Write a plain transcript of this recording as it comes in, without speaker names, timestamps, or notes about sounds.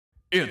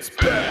It's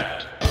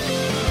bad.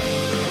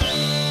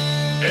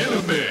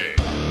 Anime.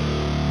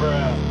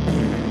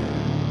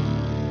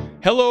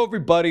 Hello,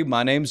 everybody.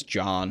 My name's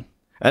John.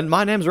 And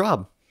my name's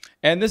Rob.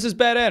 And this is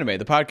Bad Anime,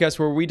 the podcast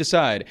where we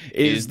decide,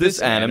 Is this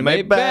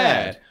anime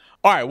bad?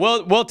 All right,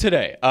 well,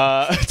 today,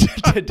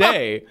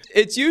 today,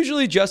 it's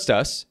usually just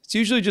us. It's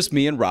usually just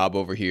me and Rob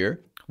over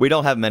here. We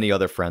don't have many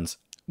other friends.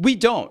 We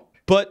don't,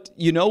 but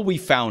we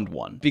found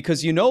one.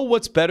 Because you know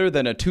what's better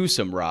than a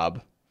twosome,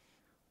 Rob?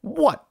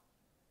 What?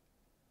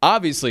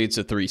 Obviously, it's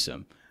a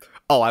threesome.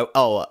 Okay,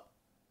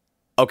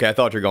 I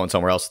thought you were going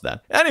somewhere else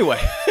then.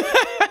 Anyway.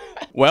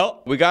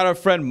 Well, we got our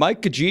friend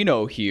Mike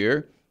Guggino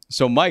here.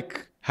 So,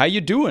 Mike, how you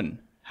doing?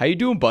 How you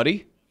doing,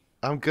 buddy?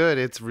 I'm good.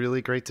 It's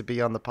really great to be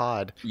on the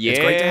pod. Yeah. It's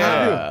great to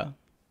have you.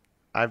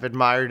 I've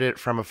admired it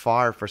from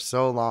afar for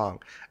so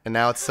long, and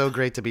now it's so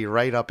great to be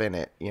right up in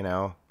it, you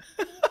know?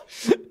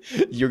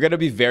 You're going to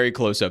be very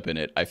close up in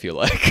it, I feel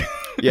like.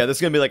 Yeah, this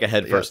is going to be like a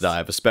head first Yes.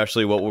 dive,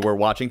 especially what we're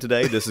watching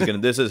today. This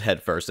is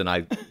head first, and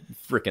I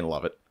freaking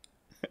love it.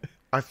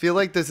 I feel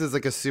like this is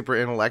like a super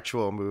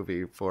intellectual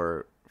movie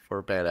for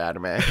bad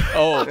anime.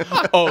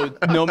 Oh,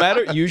 no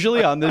matter,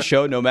 usually on this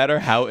show, no matter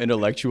how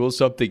intellectual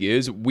something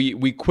is,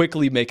 we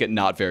quickly make it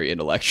not very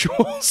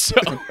intellectual. So,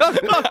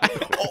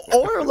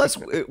 Or less,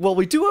 well,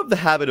 we do have the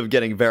habit of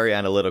getting very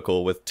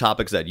analytical with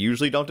topics that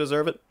usually don't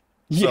deserve it.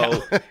 So Yeah.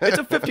 it's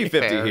a 50-50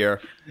 Fair.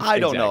 here. I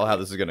don't know Exactly. how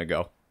this is going to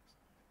go.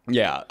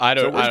 yeah, I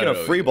don't So we're just I don't going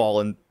to know free either. ball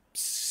and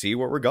see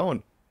where we're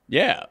going.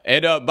 Yeah.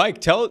 And Mike,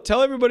 tell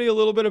everybody a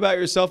little bit about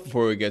yourself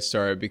before we get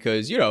started,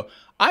 because,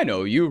 I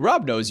know you,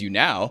 Rob knows you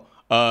now.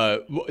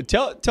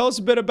 Tell us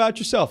a bit about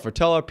yourself, or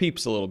tell our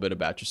peeps a little bit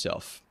about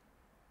yourself.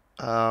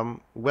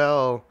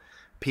 Well,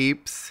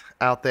 peeps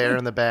out there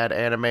in the bad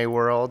anime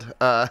world,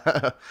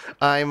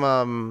 I'm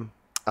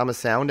a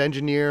sound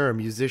engineer, a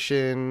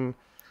musician.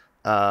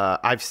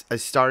 I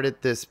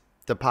started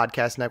the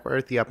podcast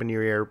network, the Up in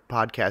Your Ear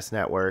podcast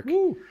network.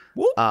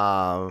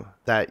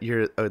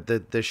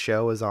 That this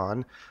show is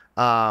on.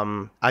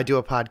 I do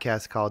a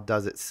podcast called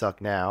Does It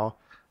Suck Now,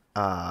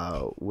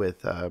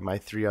 with my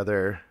three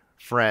other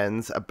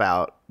friends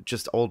about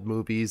just old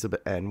movies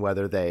and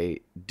whether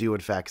they do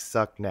in fact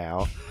suck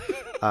now.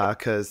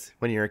 Because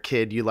when you're a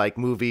kid, you like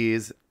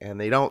movies and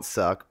they don't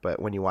suck, but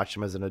when you watch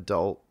them as an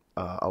adult,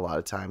 a lot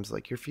of times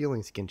like your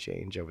feelings can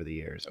change over the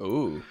years.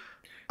 Ooh,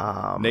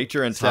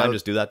 Nature and time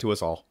just do that to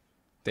us all.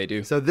 they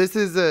do. So this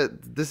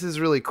is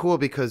really cool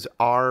because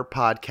our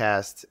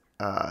podcast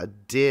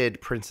did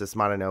Princess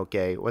Mononoke.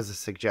 It was a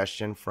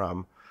suggestion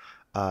from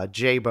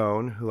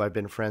J-Bone, who I've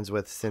been friends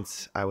with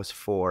since I was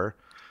 4.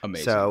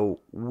 Amazing. So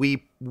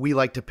we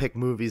like to pick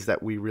movies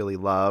that we really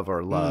love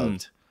or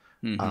loved,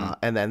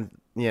 and then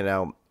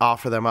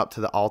offer them up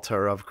to the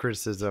altar of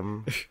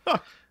criticism.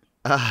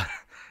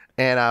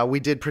 And we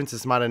did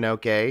Princess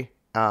Mononoke.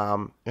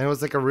 And it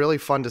was like a really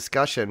fun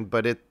discussion,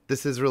 but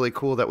this is really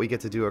cool that we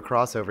get to do a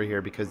crossover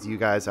here because you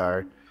guys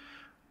are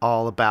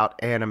all about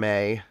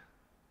anime.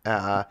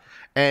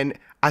 And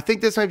I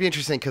think this might be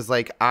interesting because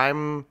like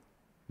I'm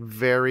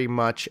very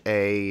much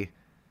a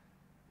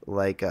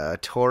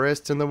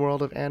tourist in the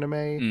world of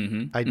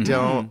anime. I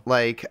don't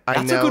like, I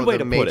That's a know good way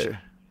the to put major,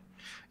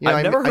 it. I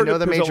I've never heard know of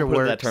the major put it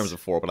in that works. terms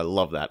before, but I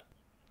love that.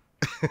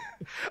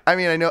 I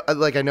mean, I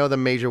know the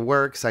major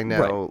works. I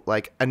know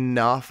like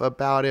enough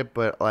about it,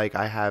 but like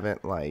I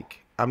haven't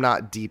I'm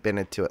not deep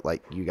into it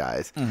like you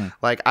guys.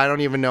 Like I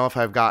don't even know if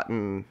I've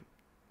gotten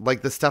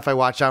like the stuff I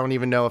watch. I don't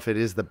even know if it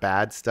is the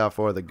bad stuff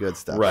or the good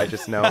stuff. I Right.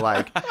 just know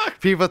like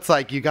people. It's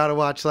like you got to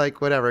watch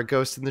like whatever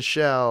Ghost in the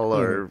Shell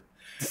or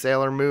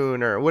Sailor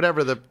Moon or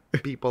whatever the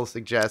people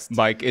suggest.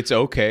 Mike, it's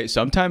okay.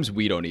 Sometimes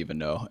we don't even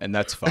know, and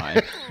that's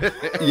fine.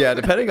 Yeah,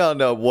 depending on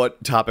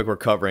what topic we're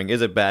covering,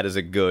 is it bad, is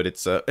it good?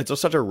 It's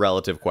such a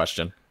relative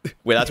question.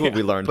 Wait, that's what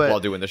we learned but- while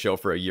doing the show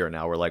for a year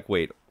now. We're like,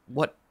 wait,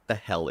 what the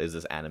hell is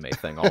this anime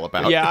thing all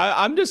about? Yeah,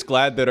 I'm just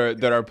glad that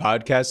our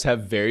podcasts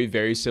have very,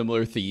 very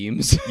similar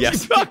themes.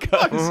 Yes.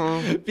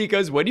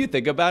 because when you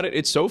think about it,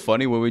 it's so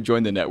funny when we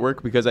joined the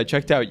network, because I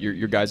checked out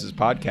your guys'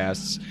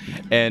 podcasts,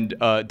 and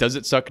Does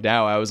It Suck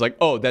Now? I was like,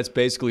 oh, that's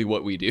basically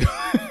what we do.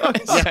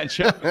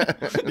 Essentially.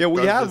 Yeah,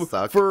 we Does have it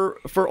suck?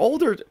 for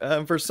older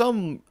for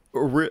some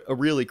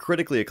really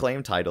critically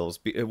acclaimed titles,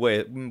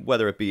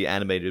 whether it be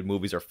animated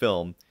movies or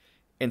film.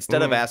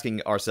 Instead of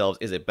asking ourselves,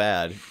 is it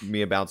bad?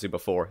 Me and Bouncy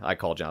before. I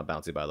call John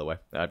Bouncy, by the way.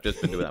 I've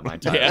just been doing that my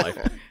entire Yeah. life.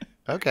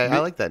 Okay, I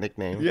like that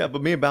nickname. Yeah,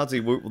 but me and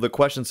Bouncy, the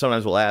question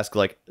sometimes we'll ask,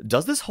 like,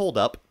 does this hold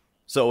up?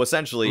 So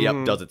essentially,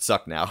 yep, does it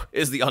suck now?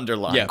 Is the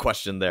underlying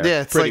question there.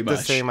 Yeah, it's Pretty like the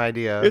much. same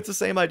idea. It's the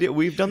same idea.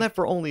 We've done that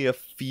for only a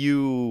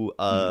few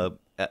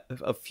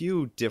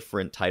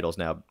different titles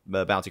now.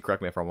 Bouncy,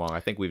 correct me if I'm wrong. I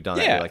think we've done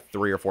Yeah. it like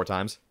 3 or 4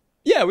 times.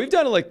 Yeah, we've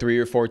done it like 3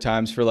 or 4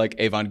 times for like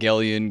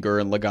Evangelion,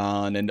 Gurren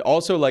Lagann, and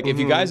also like if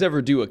you guys ever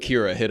do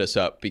Akira, hit us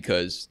up,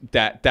 because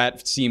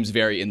that seems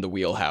very in the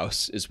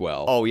wheelhouse as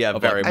well. Oh, yeah,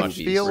 of very our I much.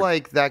 movies. feel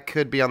like that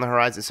could be on the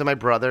horizon. So my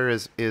brother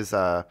is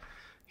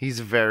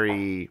he's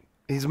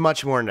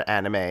much more into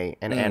anime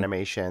and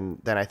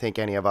animation than I think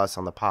any of us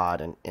on the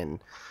pod. And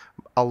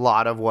a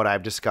lot of what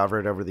I've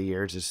discovered over the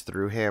years is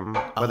through him,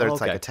 whether it's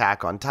like okay.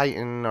 Attack on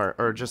Titan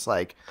or just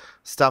like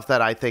stuff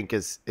that I think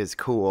is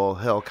cool.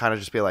 He'll kind of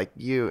just be like,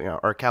 you know,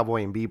 or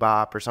Cowboy and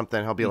Bebop or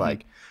something. He'll be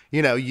like,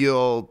 you know,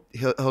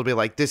 he'll be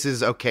like, this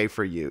is okay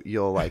for you.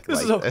 You'll like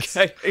This like is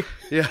okay.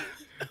 Yeah.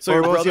 So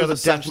your Or what was the brother's other?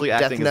 essentially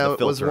Death acting as the Note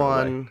was filter in a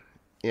way. one.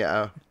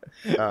 Yeah.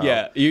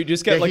 Yeah, you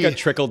just get yeah, like a he-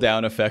 trickle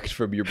down effect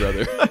from your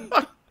brother.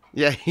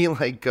 Yeah, he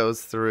like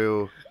goes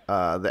through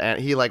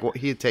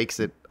he takes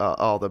it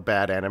all the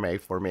bad anime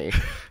for me,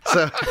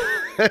 so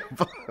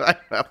I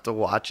have to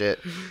watch it,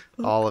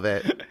 all of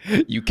it.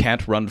 You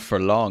can't run for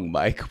long,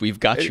 Mike. We've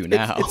got you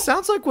now. It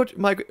sounds like what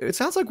Mike. It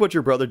sounds like what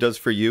your brother does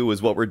for you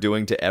is what we're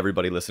doing to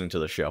everybody listening to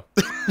the show.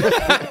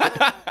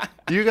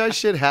 You guys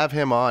should have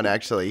him on.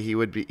 Actually, he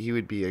would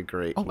be a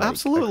great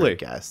absolutely. a great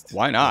guest.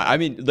 Why not? I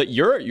mean,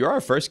 you're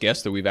our first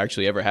guest that we've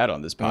actually ever had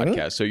on this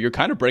podcast, so you're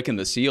kind of breaking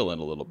the seal in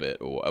a little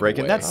bit. Of a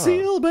Breaking way. that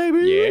seal,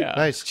 baby. Yeah.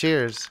 Nice.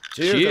 Cheers.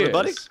 Cheers,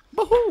 everybody.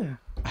 Boom.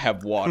 I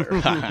have water.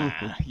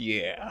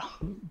 Yeah.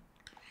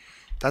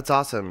 That's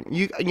awesome.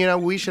 You know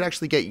we should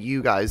actually get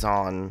you guys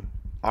on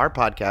our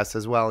podcast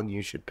as well, and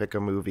you should pick a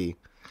movie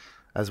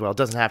as well. It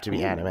doesn't have to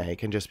be anime. It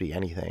can just be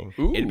anything.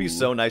 It'd be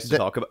so nice to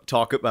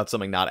talk about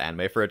something not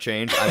anime for a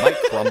change. I might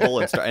crumble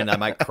and I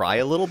might cry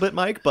a little bit,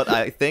 Mike, but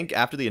I think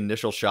after the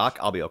initial shock,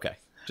 I'll be okay.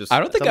 Just I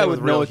don't think I Something would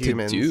with know real what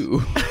humans. to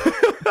do.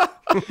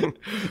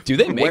 Do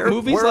they make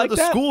movies where like are the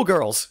that?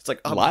 schoolgirls? It's like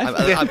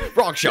Live?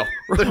 wrong show.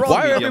 Wrong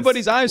Why are mediums.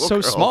 everybody's eyes so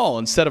Schoolgirls. small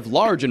instead of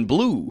large and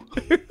blue?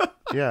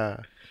 Yeah.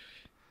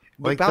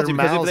 Like their because if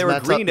mouths they were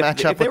match green, up, match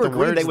if up they with were the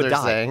green, words they would they're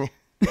die. saying.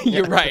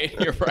 You're right.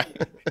 You're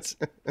right.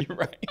 You're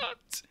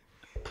right.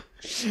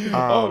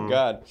 Oh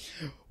God!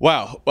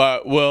 Wow.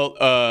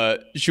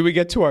 Should we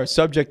get to our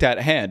subject at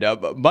hand,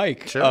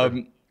 Mike? Sure.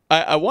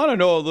 I want to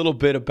know a little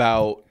bit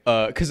about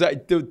because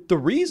the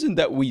reason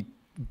that we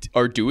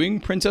are doing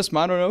Princess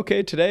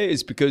Mononoke today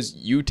is because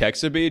you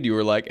texted me and you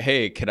were like,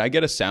 "Hey, can I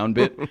get a sound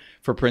bit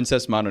for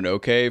Princess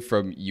Mononoke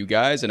from you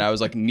guys?" And I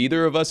was like,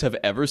 "Neither of us have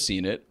ever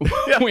seen it."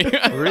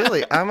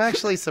 Really? I'm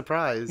actually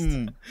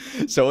surprised.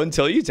 So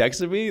until you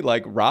texted me,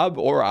 like Rob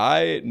or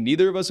I,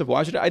 neither of us have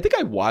watched it. I think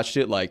I watched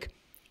it like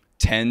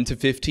 10 to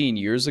 15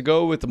 years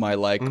ago with my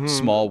like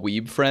small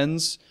weeb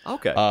friends.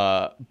 Okay.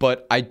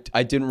 But I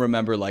didn't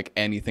remember like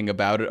anything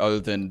about it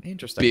other than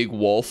Interesting. Big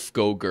Wolf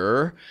Go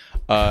Grr.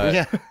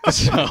 Yeah.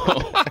 So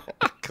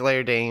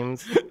Claire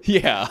Danes.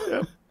 yeah.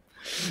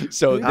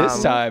 So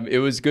this time it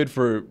was good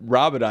for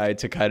Rob and I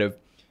to kind of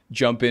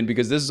jump in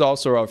because this is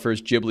also our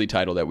first Ghibli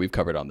title that we've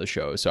covered on the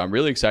show. So I'm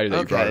really excited that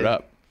you brought it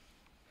up.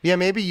 Yeah,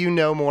 maybe you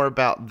know more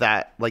about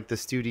that, like the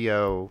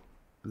studio,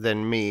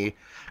 than me,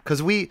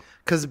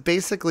 because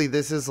basically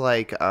this is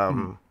like,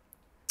 I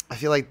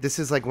feel like this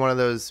is like one of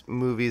those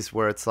movies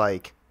where it's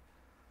like,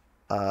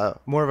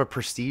 more of a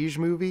prestige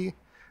movie,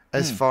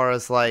 as far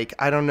as like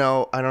I don't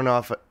know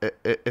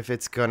if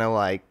it's gonna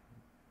like,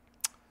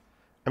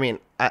 I mean,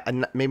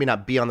 maybe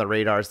not be on the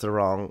radar is the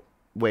wrong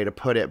way to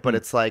put it, but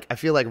it's like I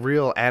feel like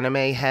real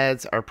anime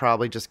heads are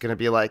probably just gonna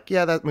be like,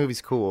 yeah, that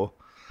movie's cool.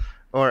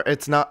 Or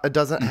it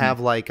doesn't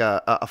have like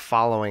a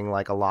following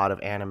like a lot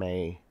of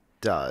anime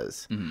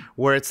does,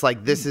 where it's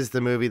like this is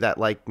the movie that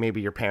like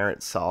maybe your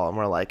parents saw and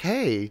were like,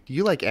 hey,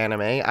 you like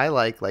anime, I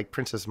like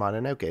Princess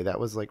Mononoke, that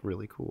was like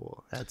really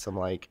cool, it had some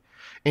like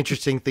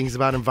interesting things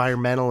about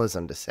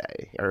environmentalism to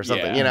say or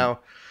something. Yeah. You know,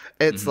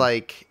 it's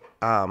like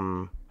I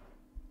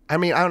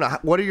mean, I don't know,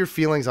 what are your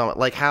feelings on it,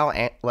 like how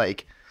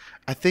like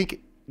I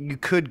think you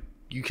can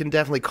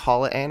definitely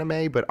call it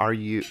anime, but are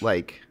you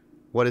like,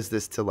 what is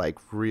this to like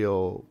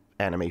real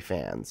anime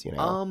fans, you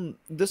know?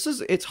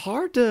 It's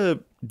hard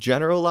to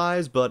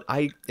generalize, but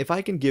if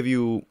I can give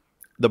you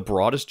the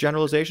broadest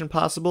generalization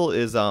possible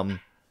is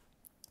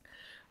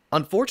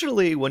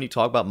unfortunately when you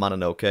talk about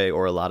Mononoke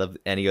or a lot of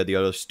any of the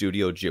other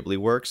Studio Ghibli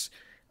works,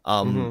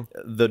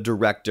 the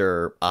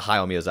director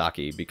Hayao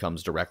Miyazaki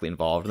becomes directly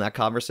involved in that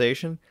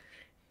conversation.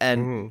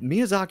 And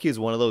Miyazaki is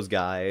one of those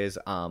guys,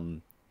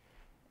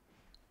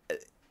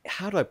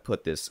 how do I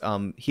put this?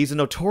 He's a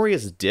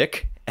notorious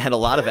dick, and a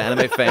lot of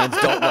anime fans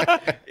don't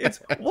like. It's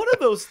one of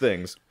those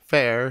things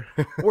Fair.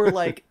 where,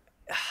 like,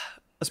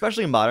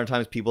 especially in modern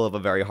times, people have a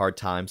very hard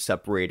time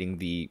separating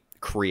the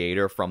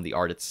creator from the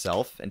art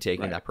itself and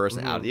taking that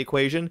person out of the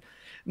equation.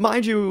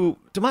 Mind you,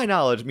 to my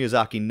knowledge,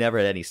 Miyazaki never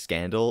had any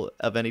scandal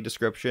of any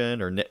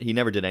description, or he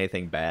never did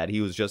anything bad.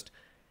 He was just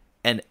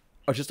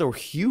just a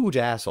huge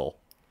asshole.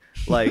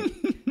 Like,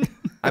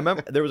 I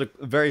remember there was a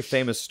very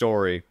famous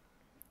story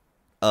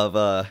of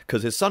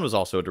because his son was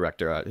also a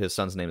director. His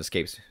son's name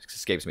escapes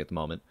me at the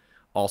moment.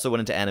 Also went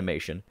into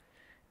animation,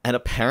 and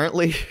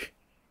apparently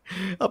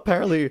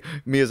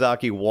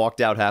Miyazaki walked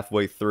out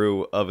halfway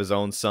through of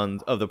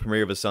the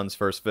premiere of his son's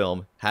first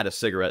film, had a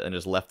cigarette, and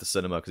just left the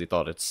cinema because he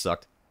thought it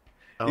sucked.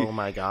 Oh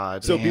my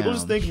god. So people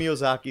just think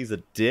Miyazaki's a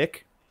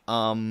dick.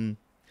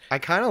 I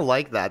kind of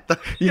like that.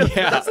 Yeah,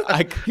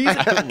 He's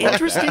an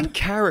interesting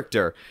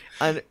character,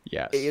 and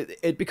Yes.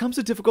 it becomes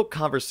a difficult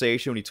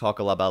conversation when you talk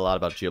a lot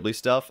about Ghibli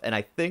stuff. And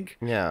I think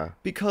Yeah.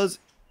 because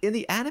in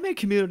the anime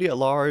community at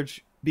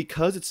large,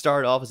 because it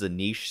started off as a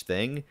niche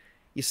thing,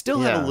 you still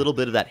have a little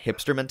bit of that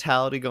hipster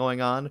mentality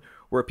going on,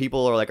 where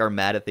people are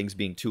mad at things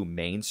being too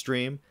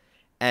mainstream,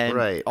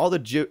 and all the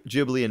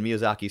Ghibli and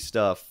Miyazaki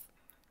stuff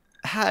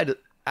had,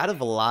 out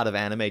of a lot of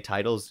anime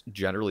titles,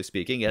 generally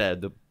speaking, it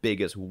had the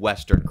biggest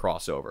Western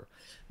crossover.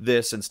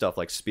 This and stuff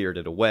like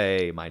Spirited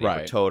Away, My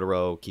Neighbor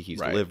Totoro, Kiki's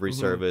Delivery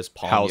Service,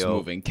 Ponyo. House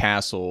Moving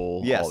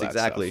Castle. Yes, all that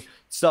exactly.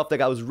 Stuff that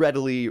was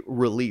readily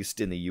released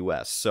in the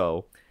U.S.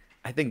 So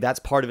I think that's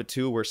part of it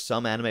too, where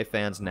some anime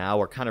fans now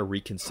are kind of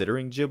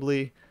reconsidering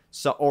Ghibli,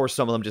 or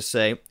some of them just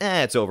say,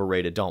 it's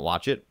overrated, don't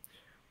watch it.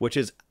 Which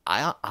is,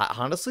 I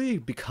honestly,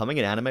 becoming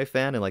an anime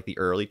fan in like the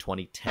early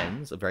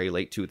 2010s, the very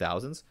late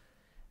 2000s,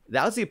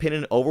 that was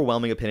the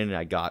overwhelming opinion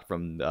I got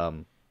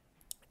from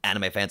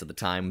anime fans at the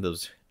time,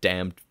 those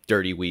damn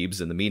dirty weebs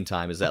in the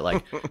meantime, is that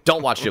like,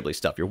 don't watch Ghibli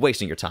stuff, you're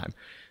wasting your time.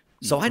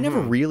 So I never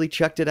really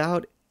checked it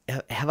out.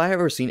 Have I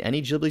ever seen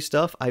any Ghibli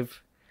stuff?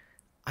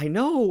 I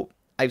know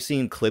I've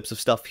seen clips of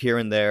stuff here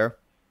and there,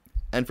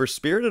 and for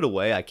Spirited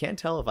Away, I can't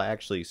tell if I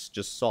actually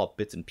just saw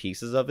bits and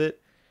pieces of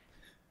it,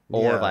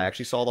 or if I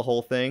actually saw the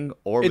whole thing,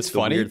 or it's the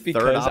weird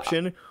third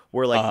option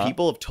where like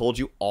people have told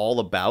you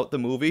all about the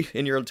movie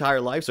in your entire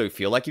life, so you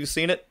feel like you've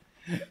seen it.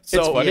 So,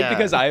 it's funny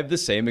because I have the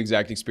same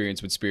exact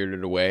experience with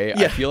Spirited Away.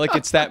 I feel like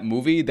it's that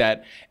movie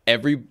that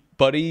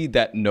everybody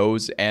that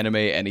knows anime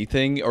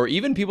anything, or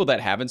even people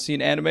that haven't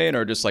seen anime and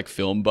are just like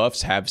film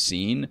buffs, have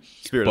seen.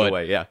 Spirited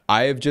Away, yeah.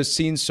 I have just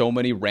seen so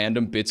many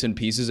random bits and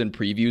pieces and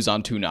previews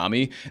on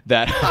Toonami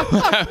that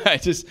I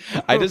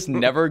just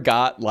never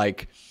got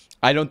like...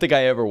 I don't think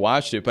I ever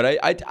watched it, but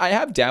I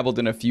have dabbled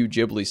in a few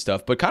Ghibli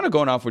stuff. But kind of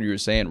going off what you were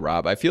saying,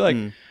 Rob, I feel like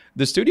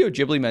the Studio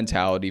Ghibli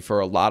mentality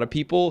for a lot of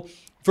people,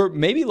 for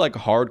maybe like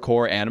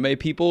hardcore anime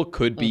people,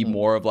 could be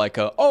more of like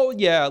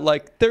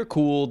like they're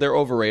cool, they're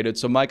overrated.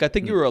 So Mike, I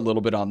think you were a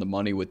little bit on the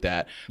money with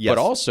that. Yes. But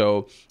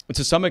also,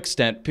 to some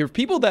extent,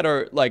 people that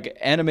are like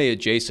anime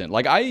adjacent,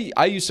 like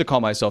I used to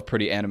call myself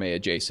pretty anime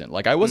adjacent.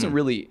 Like I wasn't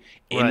really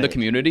in the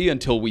community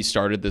until we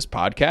started this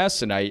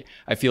podcast, and I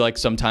feel like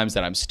sometimes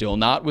that I'm still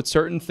not with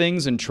certain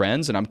things and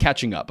trends, and I'm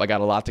catching up. I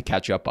got a lot to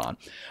catch up on.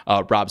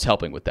 Rob's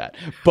helping with that.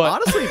 But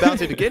honestly,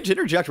 Bouncy, to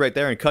interject right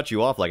there and cut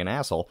you off like an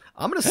asshole,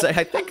 I'm gonna say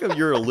I think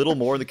you're a little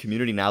more in the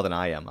community now than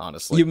I am,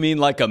 honestly. You mean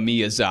like a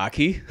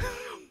Miyazaki?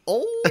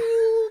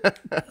 Oh.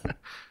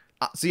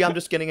 See, I'm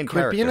just getting in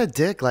character. Quit being a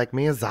dick like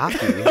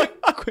Miyazaki.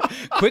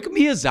 Quick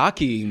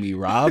Miyazaki me,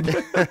 Rob.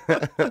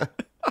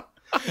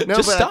 No,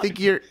 but stop. I think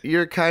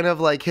you're kind of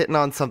like hitting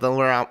on something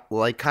where I'm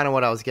like kind of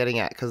what I was getting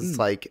at, because it's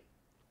like,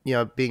 you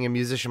know, being a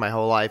musician my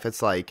whole life,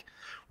 it's like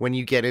when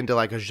you get into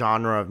like a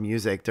genre of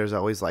music, there's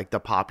always like the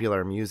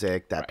popular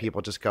music that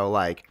people just go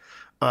like,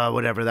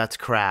 whatever, that's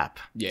crap.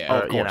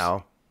 Yeah, or, you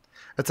know.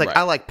 It's like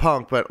I like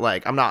punk, but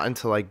like I'm not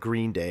into like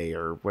Green Day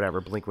or whatever,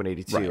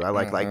 Blink-182. I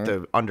like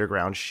the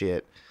underground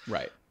shit.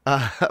 Right.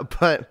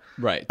 But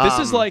this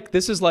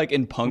is like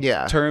in punk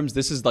terms,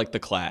 this is like the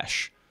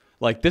Clash.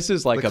 Like this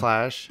is like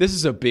Clash. This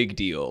is a big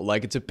deal.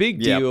 Like it's a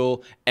big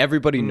deal.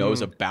 Everybody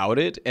knows about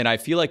it, and I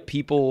feel like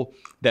people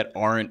that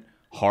aren't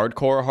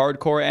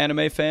hardcore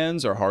anime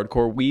fans or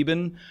hardcore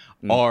weebin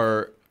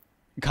are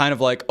kind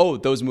of like, oh,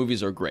 those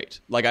movies are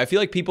great. Like I feel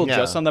like people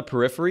just on the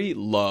periphery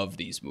love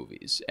these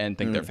movies and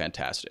think they're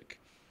fantastic.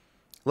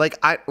 Like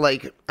I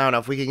don't know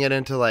if we can get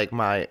into like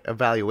my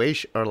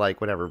evaluation or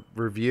like whatever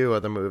review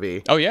of the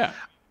movie. Oh yeah.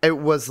 It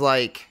was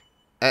like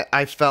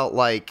I felt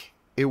like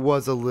it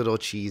was a little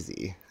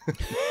cheesy.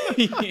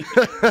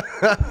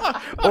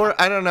 Or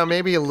I don't know,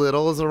 maybe a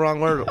little is the wrong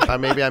word.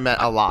 Maybe I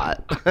meant a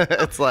lot.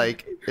 It's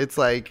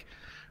like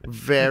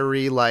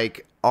very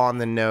like on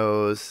the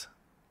nose.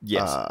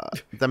 Yes.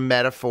 The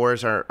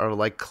metaphors are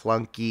like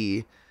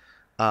clunky.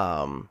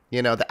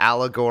 You know, the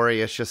allegory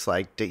is just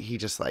like he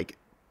just like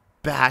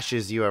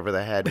bashes you over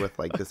the head with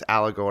like this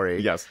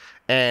allegory. Yes.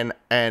 And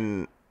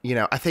you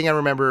know, I think I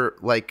remember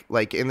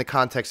like in the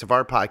context of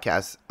our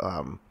podcast,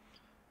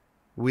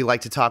 we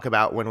like to talk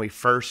about when we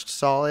first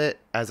saw it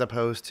as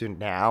opposed to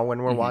now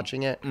when we're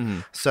watching it.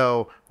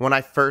 So when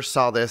I first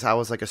saw this, I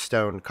was like a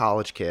stoned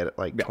college kid at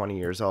like 20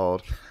 years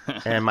old.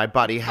 And my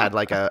buddy had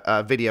like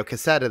a video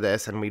cassette of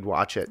this, and we'd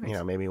watch it, you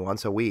know, maybe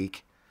once a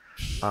week.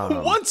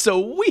 Once a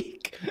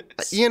week?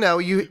 You know,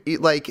 you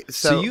like...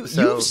 So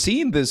you've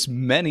seen this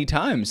many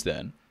times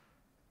then?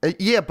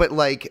 Yeah, but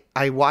like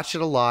I watched it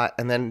a lot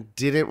and then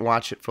didn't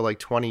watch it for like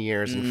 20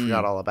 years and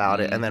forgot all about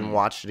it, and then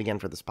watched it again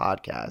for this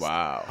podcast.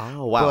 Wow.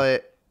 Oh, wow.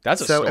 But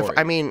that's a story.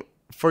 I mean,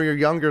 for your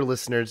younger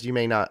listeners, you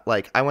may not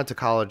like. I went to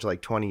college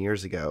like 20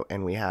 years ago,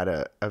 and we had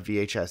a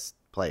VHS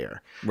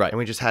player, right? And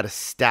we just had a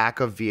stack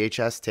of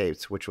VHS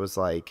tapes, which was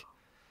like,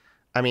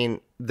 I mean,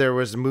 there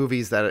was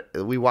movies that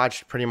we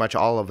watched pretty much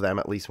all of them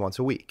at least once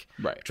a week,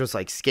 right? Which was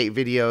like skate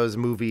videos,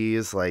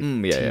 movies, like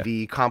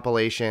TV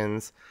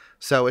compilations.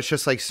 So it's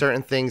just like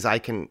certain things I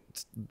can,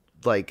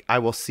 like, I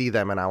will see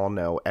them and I will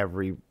know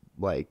every,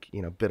 like,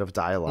 you know, bit of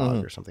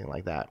dialogue or something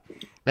like that.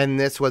 And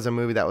this was a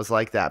movie that was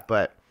like that.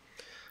 But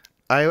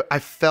I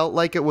felt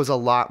like it was a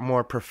lot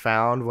more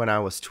profound when I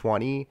was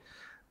 20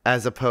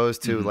 as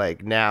opposed to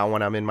like now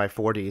when I'm in my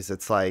 40s.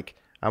 It's like,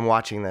 I'm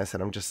watching this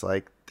and I'm just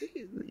like,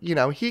 you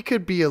know, he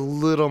could be a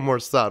little more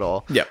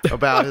subtle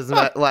about his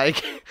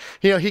like,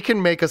 you know, he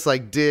can make us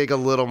like dig a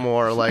little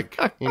more, like,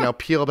 you know,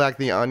 peel back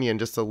the onion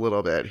just a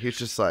little bit. He's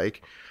just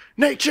like,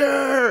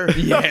 nature.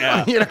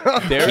 Yeah. You know,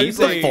 There's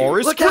a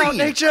forest look out,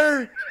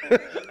 nature.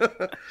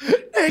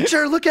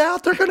 Nature, look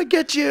out. They're going to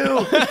get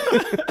you.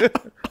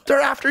 They're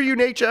after you,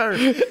 nature.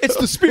 It's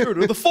the spirit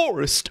of the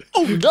forest.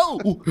 Oh no.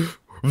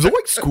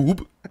 Zoink,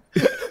 Scoob.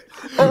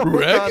 Oh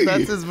my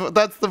God,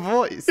 that's the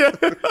voice.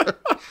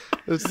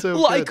 It's so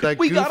Like, good. That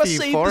we gotta goofy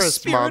save the forest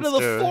spirit monster.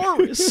 of the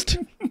forest.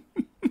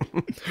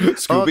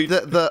 Scooby.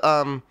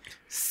 The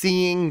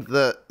seeing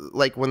the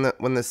like when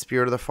the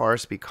spirit of the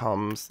forest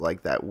becomes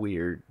like that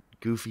weird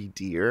goofy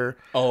deer.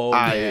 Oh,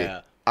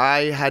 yeah.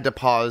 I had to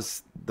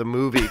pause the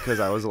movie because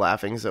I was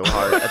laughing so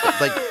hard.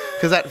 Like,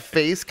 because that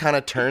face kind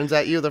of turns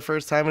at you the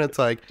first time, and it's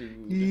like,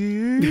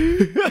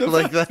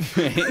 like that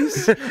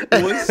face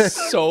was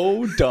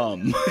so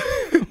dumb.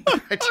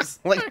 I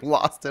just like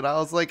lost it. I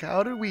was like,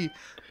 how did we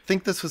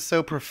think this was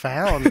so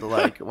profound?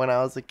 Like when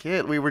I was a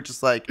kid, we were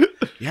just like,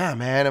 yeah,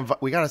 man,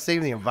 we gotta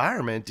save the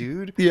environment,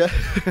 dude. Yeah.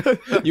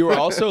 You were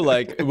also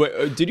like,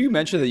 did you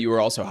mention that you were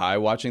also high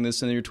watching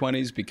this in your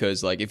 20s?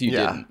 Because like, if you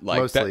didn't, like,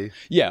 mostly. that,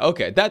 yeah,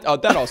 okay, that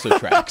also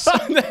tracks. I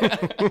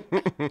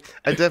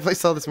definitely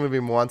saw this movie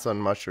once on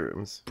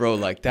mushrooms. Bro,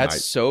 like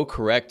that's so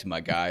correct,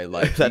 my guy.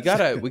 Like we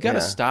gotta yeah.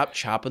 stop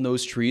chopping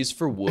those trees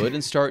for wood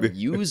and start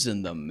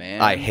using them,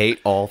 man. I hate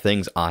all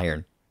things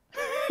iron.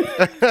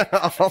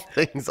 All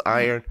things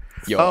iron.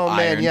 Yo, oh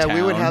man, Iron yeah,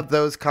 we would Town. have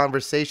those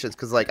conversations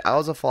because like I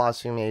was a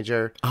philosophy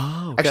major.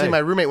 Oh, Actually, my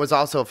roommate was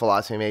also a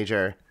philosophy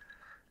major,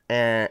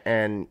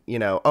 and you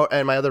know,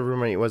 and my other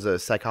roommate was a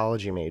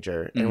psychology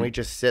major, and we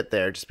just sit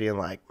there, just being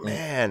like,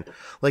 man,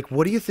 like,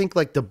 what do you think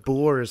like the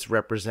boars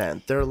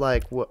represent? They're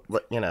like, what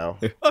you know?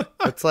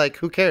 It's like,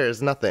 who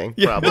cares? Nothing,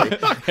 probably.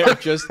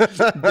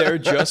 they're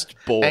just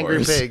boars.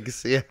 Angry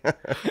pigs, yeah,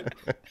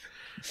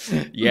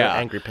 Yeah,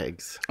 angry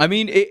pigs. I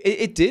mean,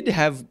 it did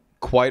have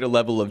quite a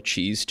level of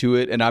cheese to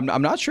it, and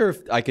I'm not sure if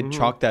I could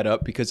chalk that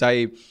up because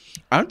I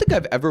don't think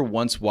I've ever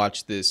once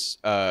watched this,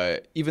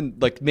 even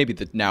like maybe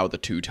the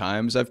 2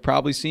 times I've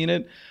probably seen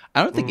it.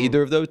 I don't think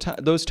either of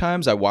those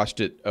times I watched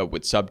it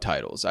with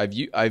subtitles.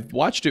 I've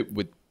watched it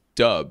with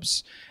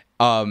dubs,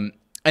 and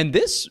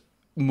this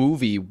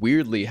movie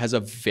weirdly has a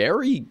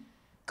very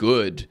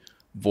good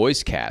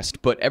voice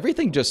cast, but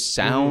everything just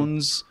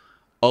sounds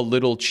a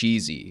little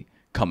cheesy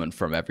coming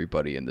from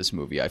everybody in this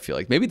movie. I feel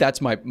like maybe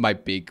that's my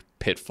big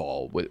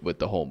pitfall with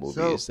the whole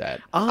movie is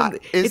that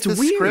it's the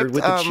weird script,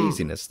 with the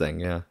cheesiness thing.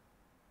 Yeah.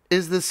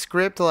 Is the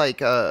script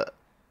like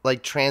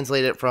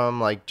translated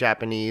from like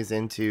Japanese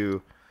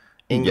into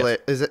English?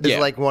 Yes. Is it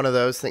like one of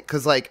those things?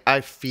 Because like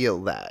I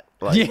feel that.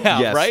 Like,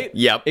 Yes. right.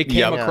 Yep. It came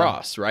Yep.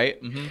 across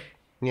right. Mm-hmm.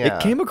 yeah.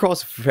 It came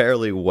across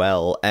fairly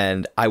well,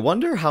 and I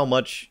wonder how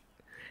much.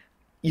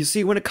 You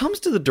see, when it comes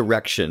to the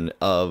direction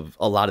of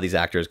a lot of these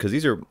actors, because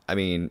these are, I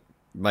mean,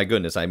 my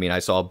goodness, I mean, I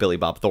saw Billy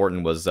Bob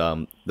Thornton was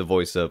the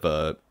voice of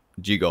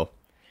Jigo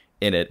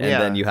in it, and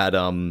then you had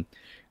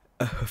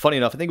funny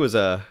enough, I think it was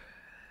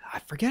I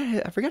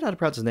forget how to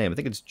pronounce his name. I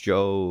think it's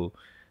Joe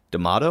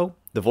D'Amato,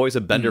 the voice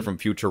of Bender from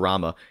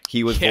Futurama.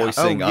 He was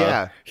voicing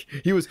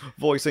he was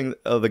voicing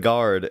the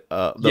guard,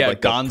 Gonzo.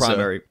 the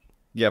primary.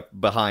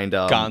 Behind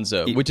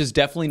Gonzo, which is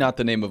definitely not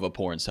the name of a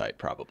porn site,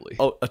 probably.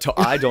 Oh,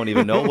 I don't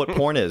even know what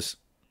porn is.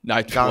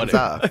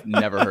 Gonza.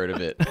 Never heard of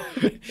it.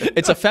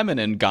 It's a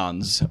feminine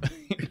Gons.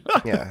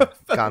 Yeah,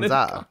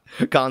 Gonza.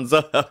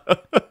 Gonza.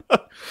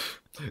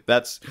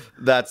 That's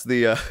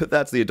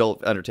the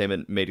adult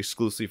entertainment made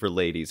exclusively for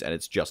ladies, and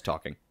it's just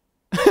talking.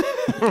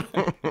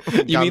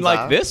 You mean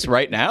like this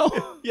right now?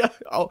 Yeah.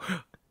 Oh,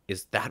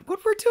 is that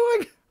what we're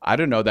doing? I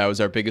don't know. That was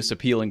our biggest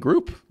appealing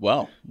group.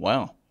 Well,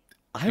 wow.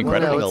 I'm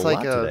Incredible. learning a It's lot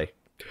like today.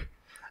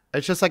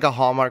 It's just like a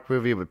Hallmark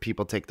movie, but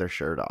people take their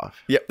shirt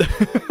off. Yep.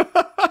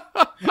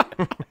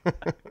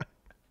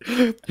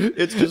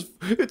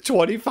 It's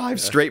 25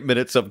 straight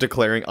minutes of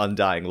declaring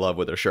undying love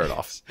with her shirt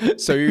off.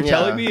 So you're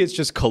telling me it's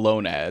just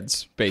cologne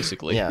ads,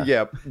 basically? Yeah.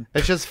 Yep.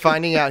 It's just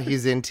finding out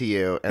he's into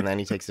you, and then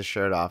he takes his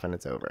shirt off, and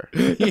it's over.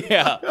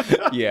 Yeah.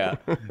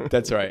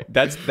 That's right.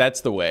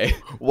 That's the way.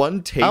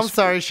 One taste. I'm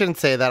sorry, I shouldn't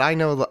say that. I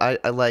know, I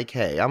like,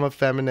 hey, I'm a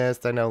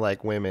feminist. I know,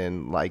 like,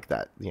 women like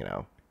that, you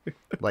know,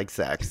 like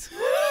sex.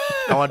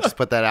 I want to just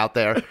put that out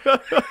there.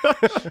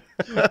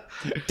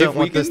 Don't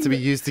want this to be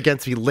used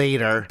against me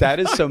later. That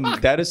is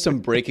some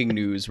breaking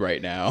news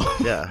right now.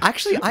 Yeah.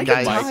 Actually, I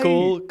Guys, can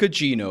Michael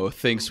Guggino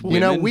thinks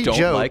women we don't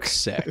joke. like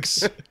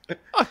sex.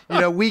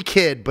 We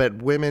kid, but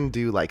women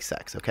do like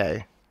sex,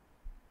 okay?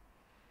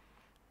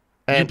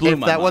 And blew if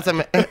my that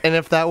mind.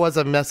 if that was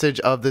a message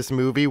of this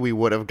movie, we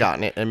would have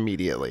gotten it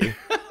immediately.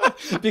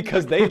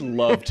 Because they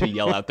love to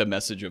yell out the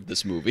message of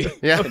this movie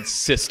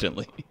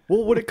consistently.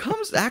 Well, when it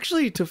comes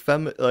actually to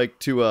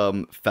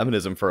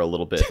feminism for a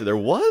little bit, there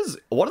was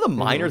one of the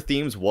minor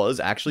themes was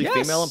actually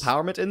female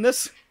empowerment in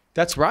this.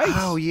 That's right.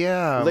 Oh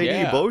yeah. Lady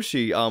Yeah.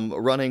 Eboshi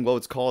running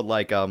what's called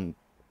like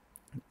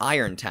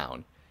Iron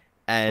Town,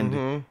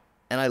 and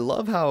And I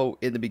love how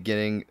in the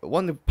beginning,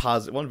 one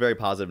very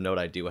positive note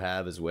I do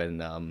have is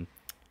when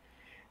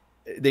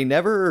they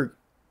never,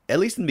 at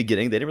least in the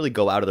beginning, they didn't really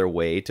go out of their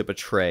way to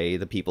portray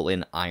the people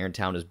in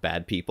Irontown as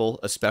bad people,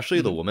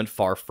 especially the woman.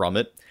 Far from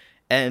it.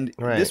 And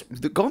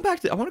going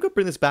back to, I want to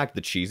bring this back to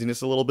the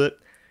cheesiness a little bit,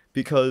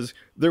 because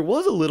there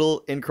was a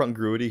little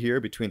incongruity here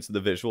between the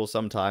visuals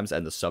sometimes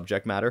and the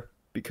subject matter.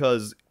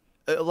 Because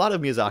a lot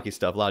of Miyazaki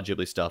stuff, a lot of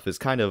Ghibli stuff is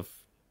kind of,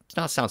 it's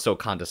not sound so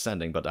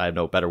condescending, but I have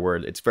no better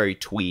word. It's very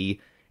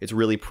twee. It's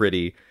really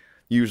pretty,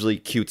 usually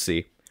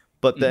cutesy.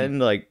 But then,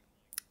 like,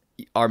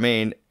 our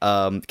main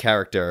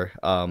character,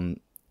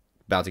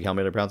 Bouncy, help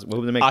me to pronounce it. What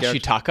was the main character?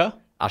 Ashitaka?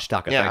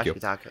 Ashitaka, Yeah, thank you.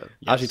 Ashitaka.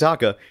 Yes.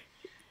 Ashitaka,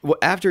 well,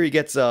 after he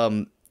gets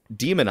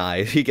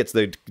demonized, he gets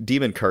the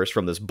demon curse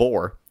from this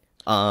boar.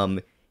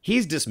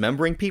 He's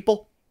dismembering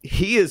people.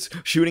 He is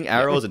shooting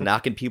arrows and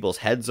knocking people's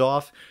heads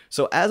off.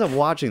 So as I'm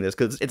watching this,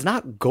 because it's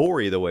not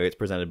gory the way it's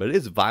presented, but it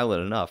is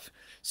violent enough.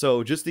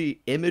 So just the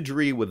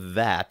imagery with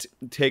that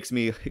hits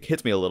me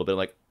a little bit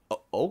like,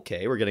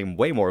 okay, we're getting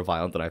way more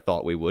violent than I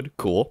thought we would.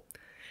 Cool.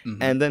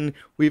 And then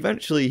we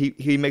eventually,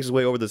 he makes his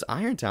way over this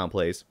Irontown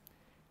place,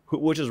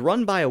 which is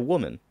run by a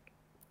woman.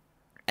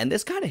 And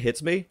this kind of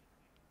hits me,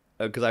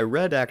 because I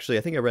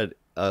think I read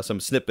some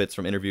snippets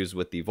from interviews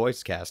with the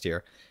voice cast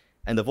here.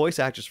 And the voice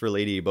actress for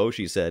Lady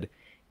Eboshi said,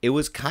 it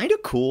was kind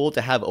of cool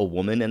to have a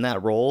woman in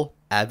that role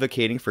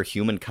advocating for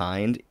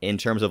humankind in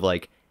terms of,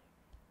 like,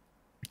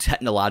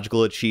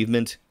 technological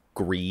achievement,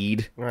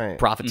 greed,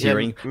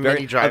 profiteering.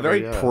 A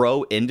very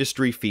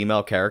pro-industry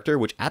female character,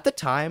 which at the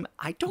time,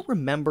 I don't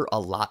remember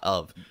a lot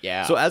of.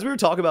 Yeah. So as we were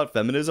talking about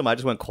feminism, I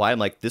just went quiet. I'm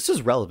like, this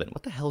is relevant.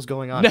 What the hell's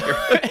going on here?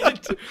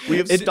 We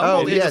have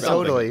stumbled into something.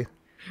 Totally.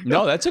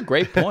 No, that's a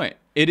great point.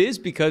 It is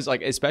because,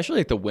 like, especially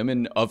like the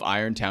women of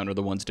Irontown are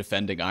the ones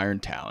defending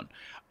Irontown.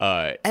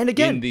 And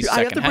again,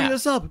 I have to bring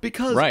this up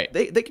because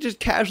they could just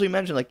casually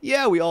mention, like,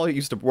 yeah, we all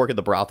used to work at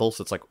the brothel.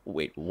 So it's like,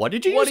 wait, what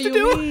did you used to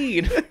do?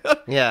 Mean?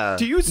 Yeah.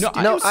 Do you see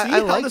I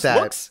how like this that.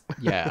 looks?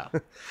 Yeah.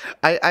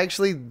 I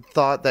actually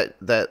thought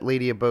that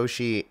Lady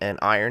Eboshi and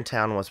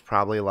Irontown was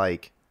probably,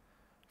 like,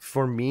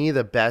 for me,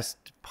 the best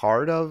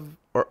part of,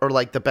 or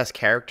like the best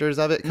characters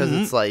of it, because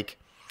it's like,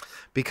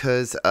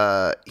 because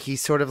he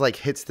sort of like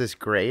hits this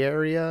gray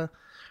area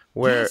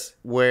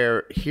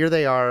where here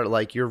they are,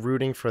 like, you're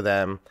rooting for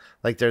them,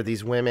 like they're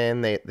these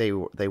women, they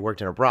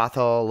worked in a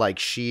brothel, like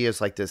she is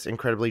like this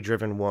incredibly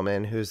driven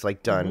woman who's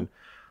like done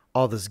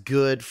all this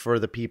good for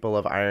the people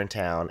of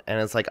Irontown,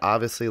 and it's like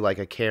obviously like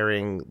a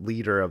caring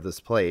leader of this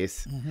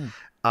place,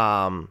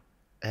 and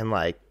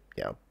like,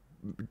 you know,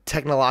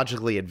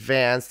 technologically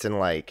advanced, and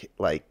like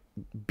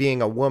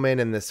being a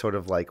woman in this sort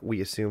of, like, we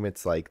assume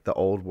it's like the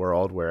old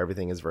world where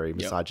everything is very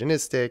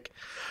misogynistic,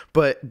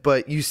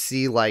 but you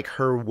see like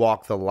her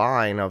walk the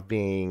line of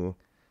being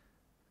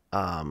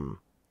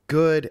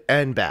good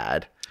and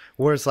bad,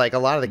 whereas like a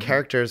lot of the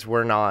characters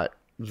were not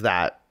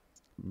that,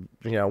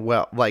 you know,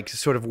 well, like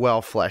sort of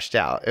well fleshed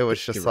out. It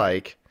was just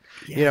like,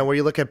 you know, where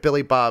you look at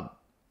Billy Bob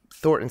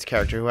Thornton's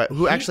character,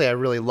 who actually I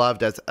really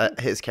loved as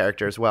his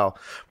character as well,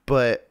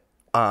 but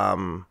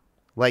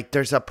like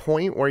there's a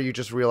point where you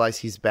just realize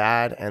he's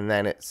bad, and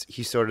then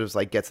he sort of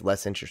like gets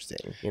less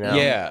interesting, you know?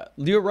 Yeah,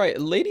 you're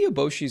right. Lady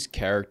Eboshi's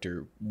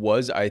character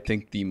was, I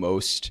think, the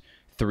most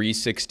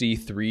 360,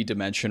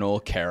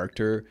 three-dimensional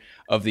character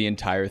of the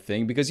entire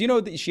thing, because, you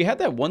know, she had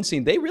that one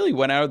scene. They really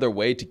went out of their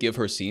way to give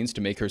her scenes to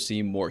make her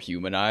seem more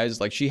humanized.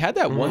 Like, she had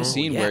that one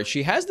scene where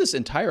she has this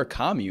entire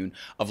commune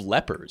of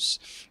lepers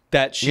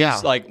that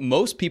she's like,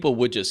 most people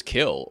would just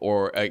kill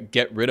or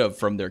get rid of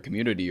from their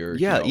community, or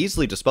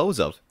easily dispose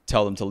of,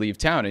 tell them to leave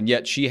town, and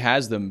yet she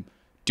has them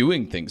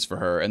doing things for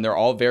her, and they're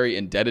all very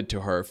indebted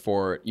to her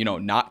for, you know,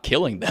 not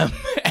killing them.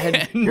 And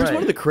here's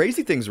one of the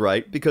crazy things,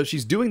 right? Because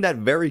she's doing that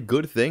very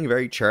good thing,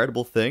 very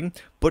charitable thing,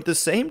 but at the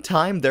same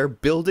time, they're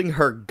building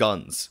her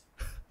guns.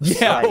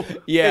 Yeah, so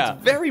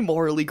it's very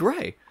morally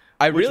gray.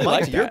 I really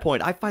like to your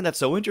point. I find that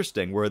so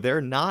interesting, where they're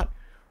not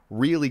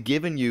really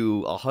giving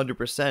you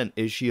 100%.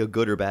 Is she a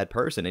good or bad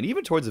person? And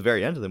even towards the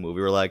very end of the movie,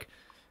 we're like,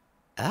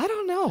 I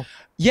don't know.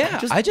 Yeah,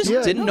 I just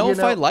didn't know if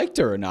I liked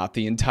her or not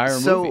the entire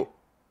movie.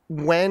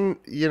 When,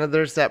 you know,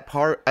 there's that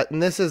part,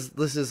 and this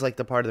is like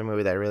the part of the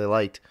movie that I really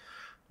liked,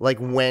 like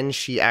when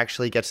she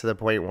actually gets to the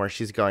point where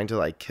she's going to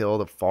like kill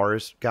the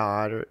forest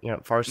god, or, you know,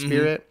 forest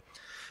spirit,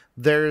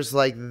 there's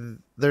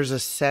a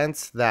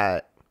sense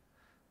that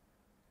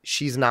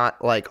she's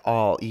not like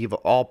all evil,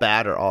 all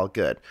bad, or all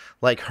good.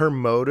 Like her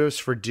motives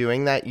for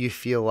doing that, you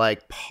feel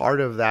like part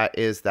of that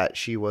is that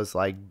she was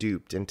like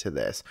duped into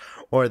this,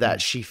 or that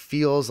she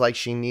feels like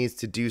she needs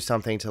to do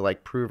something to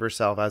like prove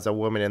herself as a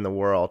woman in the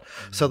world.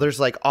 So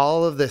there's like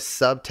all of this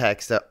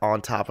subtext that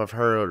on top of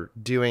her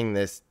doing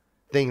this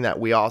thing that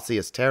we all see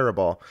as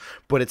terrible,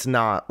 but it's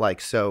not like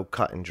so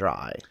cut and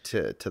dry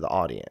to the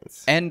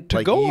audience. And to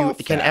like, go you off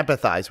can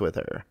empathize with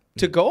her.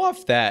 To go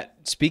off that,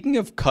 speaking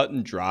of cut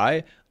and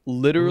dry,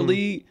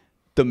 literally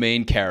the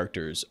main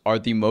characters are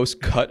the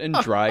most cut and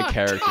dry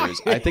characters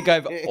I think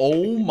I've,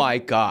 oh my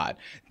god,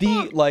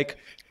 the like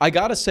I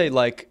gotta say,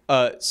 like,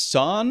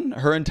 San,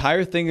 her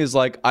entire thing is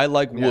like, I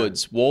like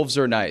woods. Wolves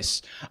are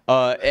nice.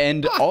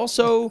 And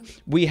also,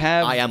 we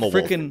have I am a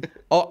freaking.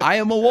 Oh, I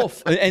am a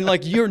wolf, and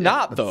like you're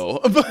not though.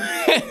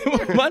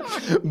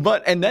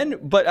 but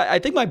I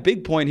think my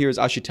big point here is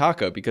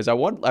Ashitaka, because I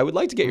would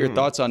like to get your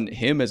thoughts on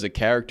him as a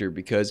character,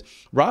 because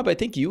Rob, I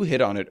think you hit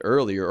on it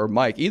earlier, or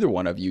Mike, either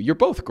one of you. You're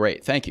both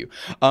great. Thank you.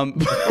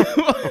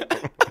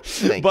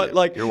 But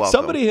like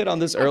somebody hit on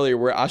this earlier,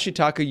 where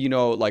Ashitaka, you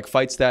know, like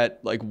fights that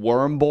like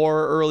worm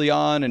boar early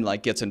on and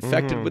like gets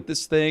infected with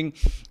this thing,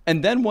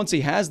 and then once he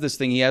has this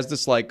thing, he has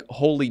this like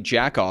holy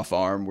jack off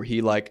arm where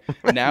he like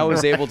now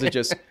is able to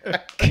just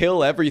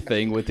kill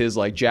everything with his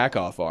like jack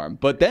off arm.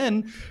 But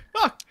then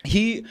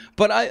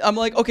I'm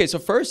like, okay, so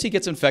first he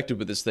gets infected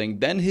with this thing,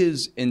 then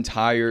his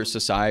entire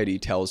society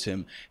tells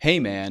him, hey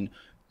man,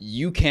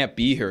 you can't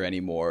be here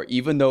anymore,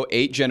 even though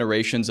 8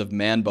 generations of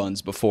man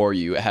buns before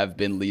you have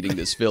been leading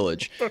this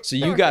village. So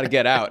you got to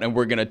get out, and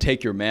we're going to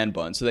take your man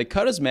bun. So they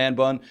cut his man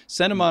bun,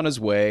 send him on his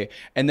way,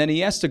 and then he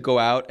has to go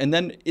out, and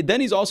then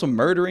he's also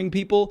murdering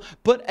people.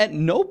 But at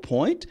no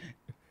point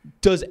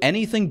does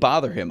anything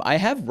bother him. I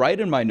have right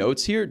in my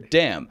notes here,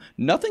 damn,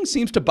 nothing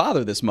seems to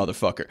bother this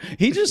motherfucker.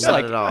 He just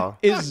Not at all.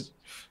 is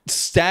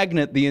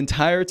stagnant the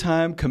entire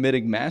time,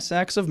 committing mass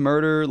acts of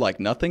murder like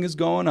nothing is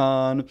going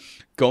on,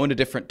 going to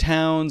different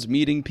towns,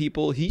 meeting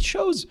people. He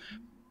shows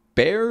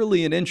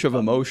barely an inch of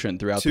emotion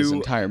throughout this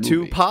entire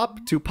movie.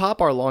 To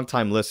pop our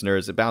longtime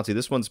listeners, Bouncy,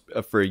 this one's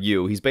for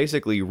you. He's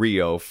basically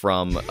Rio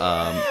from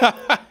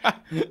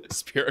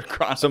Spirit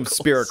Chronicles. Some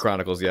Spirit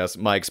Chronicles, yes.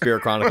 Mike,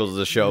 Spirit Chronicles is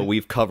a show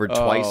we've covered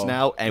twice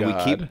now, and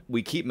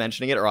we keep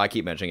mentioning it, or I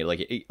keep mentioning it,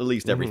 like at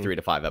least every 3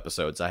 to 5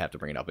 episodes. I have to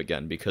bring it up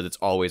again because it's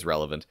always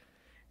relevant.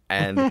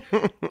 And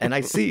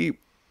I see,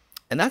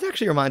 and that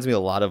actually reminds me a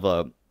lot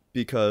of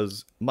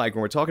because Mike,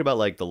 when we're talking about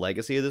like the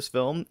legacy of this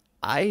film,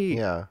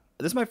 this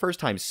is my first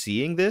time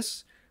seeing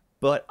this,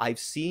 but I've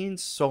seen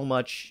a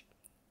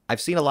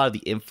lot of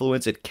the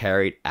influence it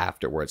carried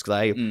afterwards,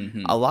 because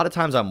a lot of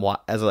times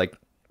as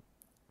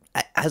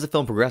the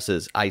film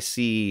progresses, I'm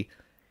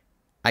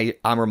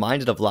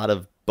reminded of a lot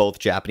of both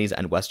Japanese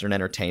and Western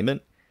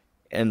entertainment,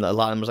 and a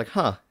lot of them was like,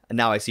 huh, and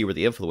now I see where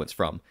the influence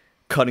from.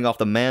 Cutting off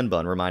the man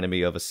bun reminded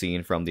me of a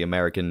scene from the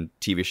American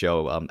TV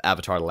show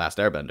Avatar: The Last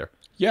Airbender.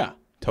 Yeah,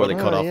 totally.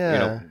 Where they cut off,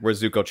 where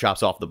Zuko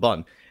chops off the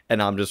bun,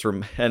 and I'm just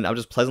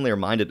pleasantly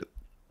reminded.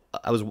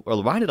 I was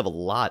reminded of a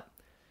lot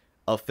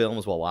of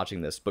films while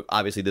watching this, but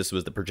obviously this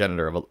was the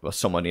progenitor of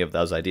so many of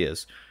those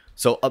ideas.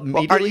 So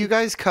immediately, are you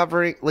guys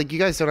covering, like, you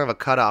guys don't have a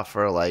cutoff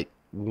for like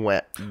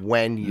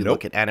when you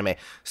look at anime?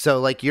 So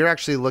like you're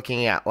actually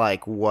looking at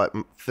like what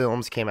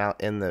films came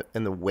out in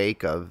the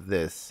wake of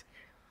this.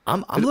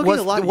 I'm looking at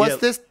a lot.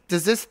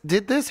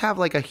 Did this have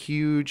like a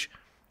huge,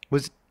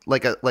 was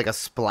like a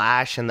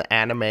splash in the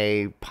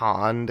anime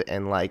pond,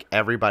 and like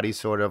everybody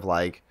sort of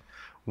like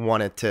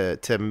wanted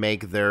to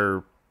make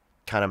their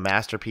kind of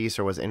masterpiece,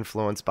 or was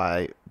influenced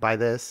by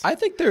this? I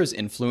think there's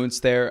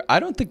influence there.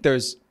 I don't think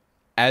there's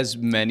as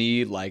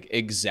many like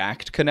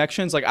exact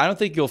connections. Like I don't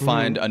think you'll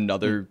find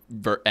another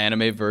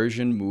anime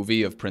version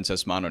movie of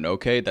Princess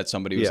Mononoke that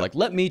somebody was like,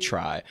 let me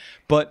try.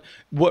 But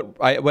what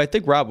I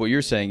think, Rob, what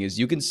you're saying is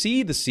you can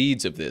see the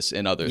seeds of this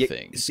in other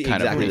things.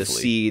 Exactly, the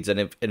seeds.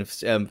 And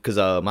because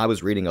I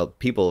was reading,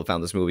 people have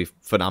found this movie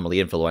phenomenally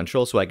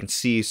influential, so I can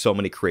see so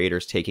many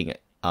creators taking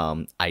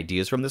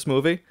ideas from this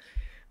movie.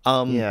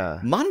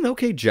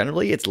 Mononoke,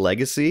 generally, its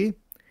legacy,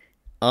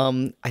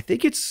 I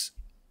think it's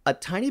a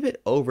tiny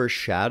bit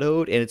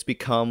overshadowed, and it's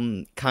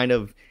become kind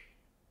of,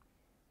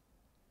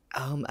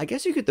 I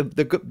guess you could,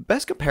 the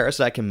best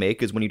comparison I can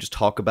make is when you just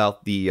talk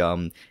about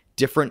the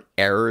different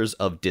eras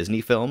of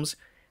Disney films,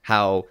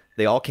 how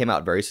they all came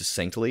out very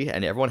succinctly,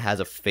 and everyone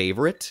has a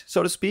favorite,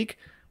 so to speak,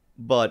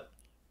 but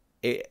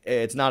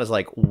it's not as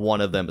like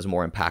one of them is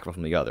more impactful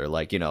from the other.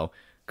 Like, you know,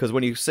 because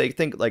when you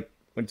think like,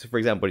 for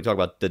example, when you talk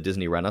about the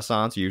Disney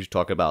Renaissance, you usually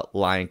talk about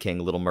Lion King,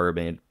 Little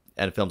Mermaid,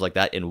 and films like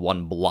that in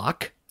one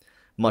block,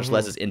 much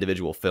less as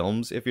individual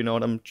films, if you know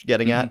what I'm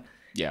getting at.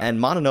 Yeah. And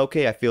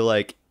Mononoke, I feel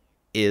like,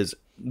 is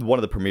one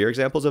of the premier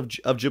examples of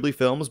Ghibli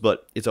films,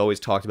 but it's always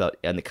talked about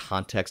in the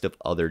context of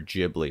other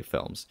Ghibli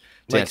films.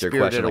 To like answer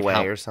your Spirited question,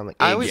 Away or something.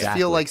 I always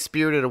feel like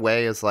Spirited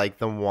Away is like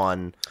the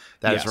one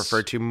that is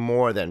referred to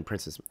more than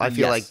Princess. I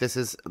feel like this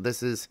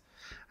is.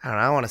 I don't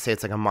know. I want to say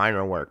it's like a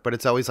minor work, but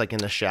it's always like in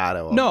the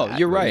shadow. No,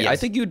 you're right. Yes. I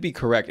think you'd be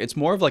correct. It's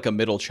more of like a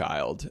middle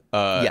child.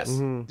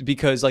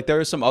 Because like there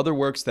are some other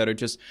works that are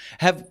just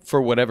have,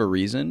 for whatever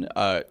reason,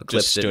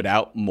 just stood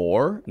out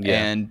more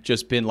and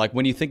just been like,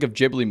 when you think of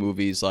Ghibli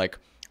movies, like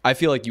I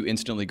feel like you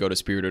instantly go to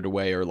Spirited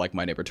Away or like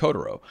My Neighbor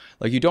Totoro.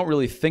 Like you don't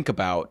really think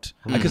about,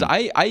 because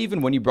I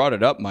even, when you brought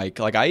it up, Mike,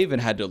 like I even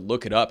had to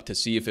look it up to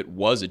see if it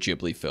was a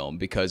Ghibli film,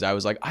 because I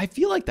was like, I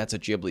feel like that's a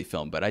Ghibli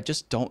film, but I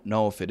just don't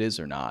know if it is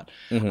or not.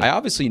 I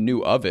obviously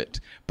knew of it,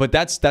 but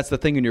that's the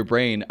thing in your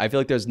brain. I feel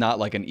like there's not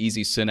like an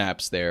easy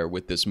synapse there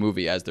with this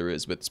movie as there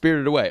is with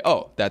Spirited Away.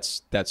 Oh,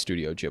 that's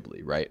Studio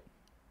Ghibli, right?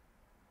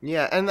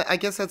 Yeah, and I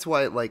guess that's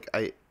why, like,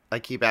 I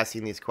keep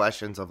asking these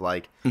questions of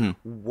like,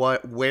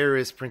 where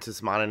is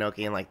Princess Mononoke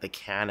in like the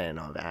canon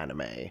of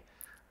anime,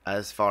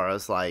 as far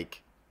as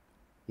like,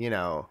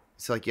 so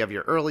like you have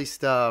your early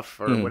stuff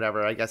or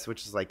whatever, I guess,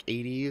 which is like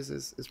 80s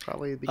is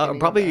probably the beginning.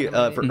 Probably of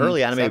anime. for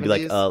early anime, it'd be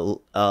like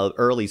 70s?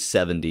 early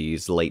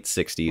 70s, late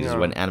 60s is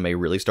when anime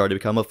really started to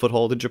become a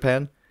foothold in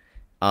Japan.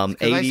 80s,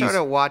 I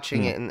started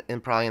watching it in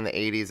probably in the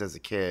 80s as a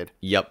kid.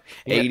 Yep,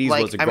 80s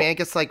like, was. I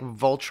guess like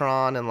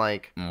Voltron and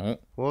like what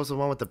was the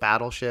one with the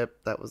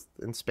battleship that was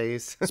in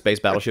space? Space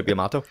Battleship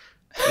Yamato.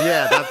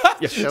 Yeah,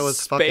 that show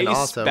was fucking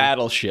awesome.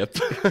 Battleship.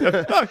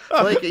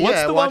 Like,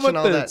 What's the one with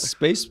all the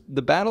that.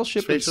 the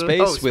battleship in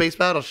space? Oh, Space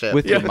Battleship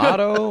with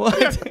Yamato.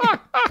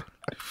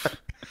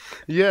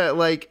 Yeah,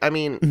 like I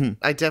mean,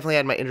 I definitely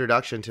had my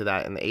introduction to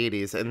that in the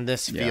 80s, and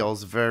this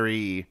feels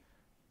very,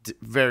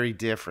 very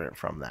different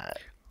from that.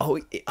 Oh,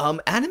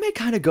 anime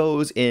kind of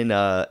goes in.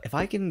 If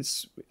I can,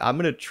 I'm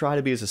gonna try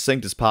to be as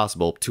succinct as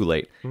possible. Too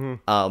late.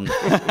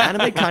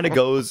 Anime kind of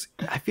goes.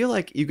 I feel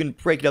like you can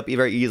break it up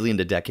very easily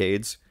into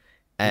decades,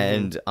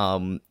 and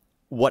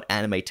what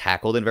anime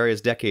tackled in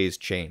various decades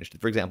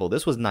changed. For example,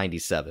 this was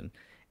 '97,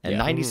 and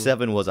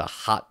 '97 was a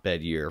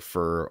hotbed year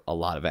for a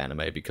lot of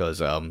anime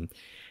because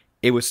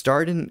it was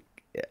starting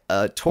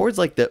towards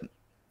like the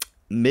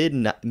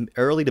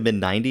early to mid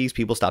 '90s.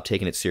 People stopped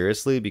taking it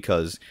seriously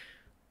because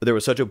there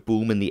was such a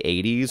boom in the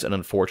 80s, and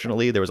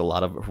unfortunately, there was a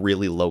lot of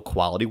really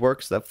low-quality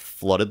works that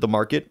flooded the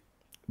market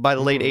by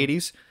the late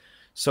 80s.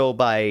 So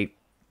by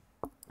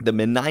the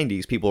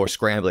mid-90s, people were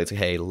scrambling to say,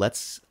 hey,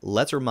 let's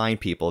remind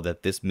people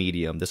that this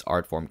medium, this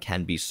art form,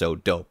 can be so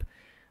dope.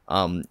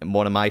 One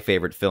of my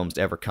favorite films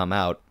to ever come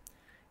out,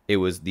 it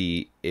was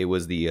the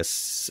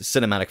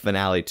cinematic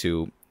finale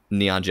to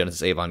Neon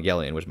Genesis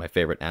Evangelion, which is my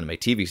favorite anime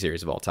TV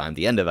series of all time.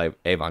 The end of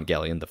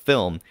Evangelion, the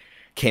film,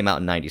 came out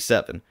in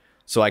 '97.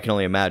 So I can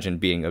only imagine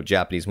being a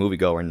Japanese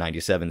moviegoer in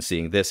 '97,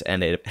 seeing this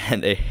end of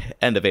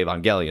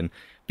Evangelion,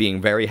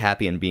 being very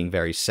happy and being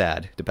very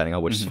sad, depending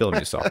on which film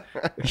you saw.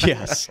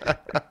 Yes,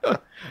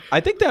 I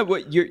think that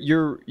what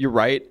you're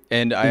right,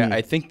 and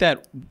I think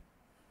that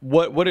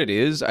what it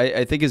is,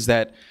 I think is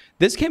that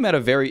this came at a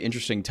very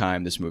interesting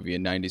time, this movie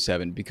in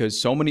 '97, because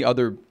so many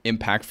other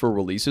impactful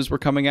releases were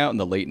coming out in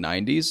the late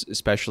 '90s,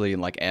 especially in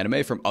like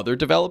anime from other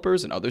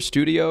developers and other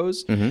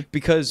studios.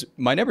 Because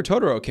My Neighbor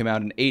Totoro came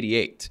out in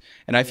 '88,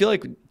 and I feel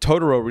like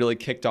Totoro really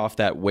kicked off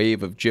that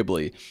wave of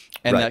Ghibli,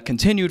 and that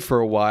continued for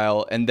a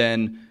while. And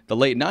then the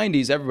late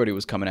 '90s, everybody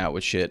was coming out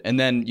with shit, and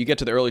then you get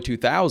to the early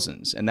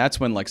 2000s, and that's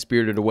when like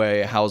Spirited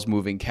Away, Howl's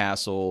Moving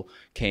Castle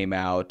came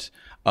out.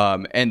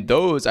 And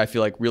those I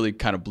feel like really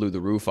kind of blew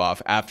the roof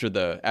off after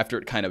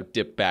it kind of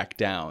dipped back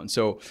down.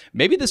 So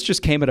maybe this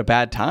just came at a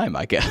bad time,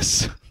 I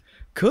guess.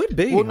 Could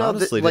be. Well, no,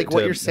 honestly, like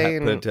what you're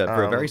saying,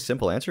 for a very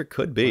simple answer,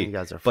 could be. You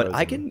guys are but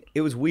frozen. it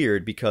was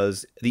weird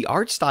because the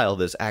art style of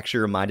this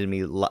actually reminded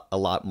me a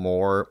lot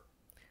more.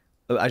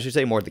 I should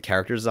say more of the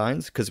character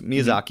designs, because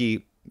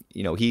Miyazaki,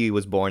 he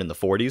was born in the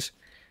 '40s,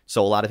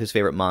 so a lot of his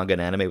favorite manga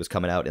and anime was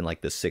coming out in like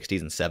the '60s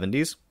and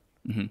 '70s,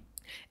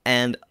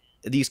 and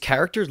these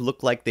characters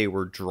look like they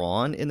were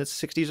drawn in the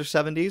 60s or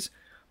 70s,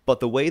 but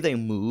the way they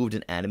moved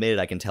and animated,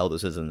 I can tell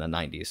this is in the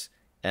 90s.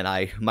 And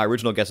my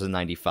original guess was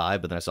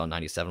 95, but then I saw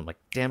 97. I'm like,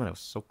 damn it, I was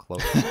so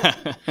close.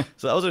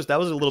 So that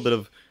was a little bit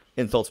of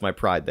insult to my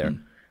pride there.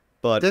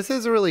 But this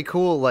is really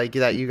cool, like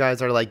that you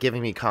guys are like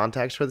giving me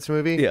context for this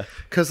movie. Yeah.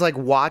 Because like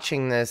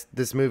watching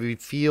this movie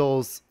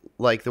feels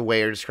like the way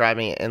you're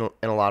describing it in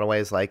a lot of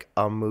ways like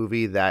a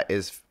movie that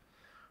is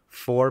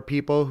for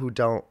people who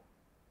don't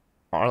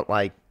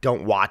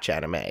watch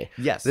anime.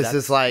 Yes, this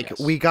is like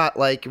we got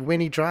like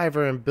Winnie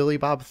Driver and Billy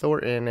Bob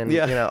Thornton and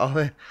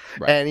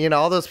and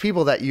all those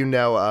people that you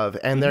know of,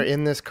 and they're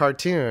in this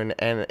cartoon,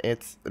 and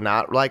it's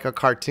not like a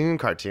cartoon.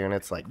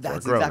 It's like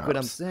that's for exactly what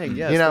I'm saying.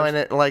 Yeah, and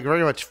it like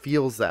very much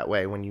feels that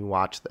way when you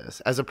watch this,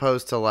 as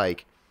opposed to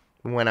like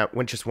when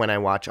I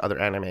watch other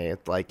anime,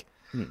 it's like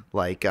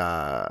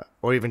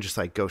or even just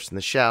like Ghost in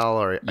the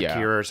Shell or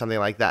Akira or something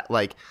like that,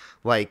 like.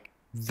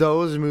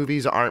 Those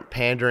movies aren't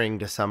pandering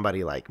to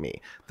somebody like me.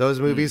 Those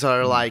movies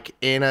are like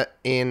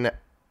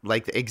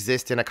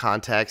exist in a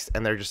context,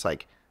 and they're just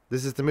like,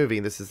 this is the movie.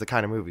 This is the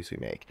kind of movies we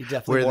make.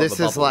 Where this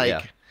is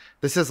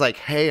like,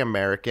 hey,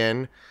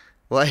 American,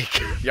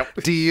 like,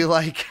 do you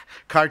like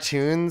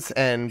cartoons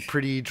and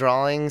pretty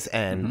drawings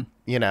and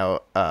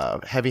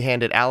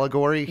heavy-handed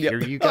allegory? Here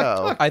you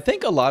go. I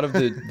think a lot of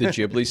the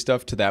Ghibli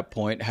stuff to that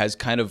point has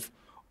kind of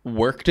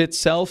worked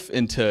itself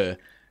into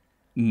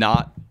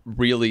not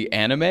really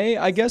anime,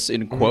 I guess,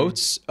 in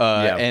quotes.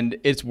 And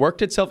it's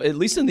worked itself, at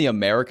least in the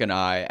American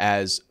eye,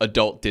 as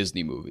adult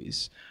Disney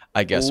movies,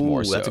 I guess.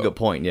 More so. That's a good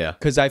point, yeah.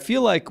 Because I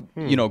feel like,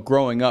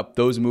 growing up,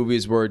 those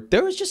movies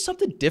there was just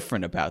something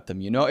different about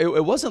them,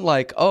 It wasn't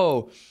like,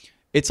 oh,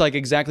 it's like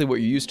exactly what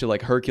you're used to,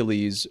 like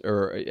Hercules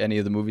or any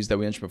of the movies that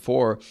we mentioned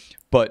before.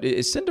 But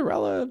is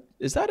Cinderella,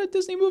 is that a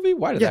Disney movie?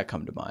 Why did that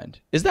come to mind?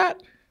 Is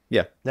that?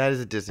 Yeah. That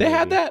is a Disney movie.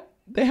 Had that?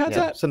 They had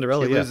that.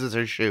 Cinderella, She yeah. loses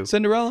her shoe.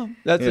 Cinderella.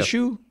 That's the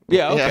shoe.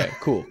 Yeah. Okay. Yeah.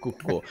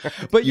 Cool.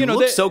 But You know,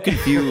 look they, so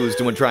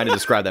confused when trying to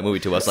describe that movie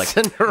to us. Like,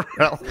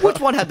 Cinderella. which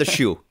one had the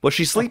shoe? Was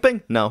she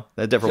sleeping? No,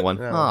 a different one.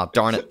 Oh,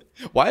 darn it.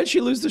 Why did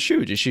she lose the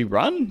shoe? Did she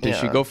run? Did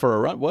she Yeah. go for a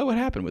run? What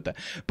happened with that?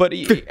 But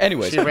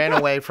anyways, She ran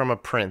away from a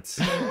prince.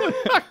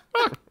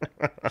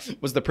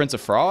 was the Prince a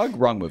frog?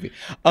 Wrong movie.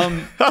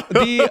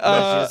 She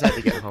just had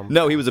to get home.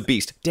 No, he was a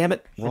beast. Damn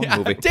it. Wrong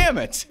movie. Damn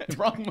it!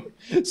 Wrong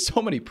movie.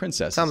 So many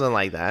princesses. Something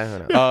like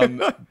that. I don't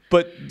know.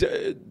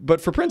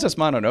 But for Princess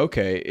Mononoke,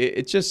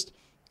 it's just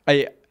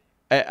I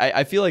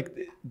feel like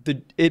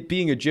it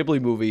being a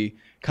Ghibli movie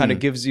kind of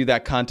gives you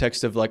that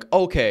context of like,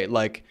 okay,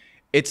 like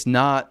it's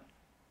not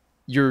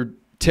your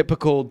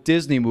typical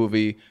Disney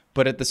movie,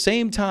 but at the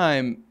same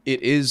time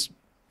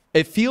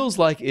it feels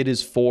like it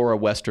is for a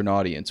Western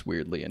audience,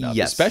 weirdly enough.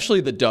 Yes.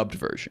 Especially the dubbed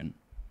version.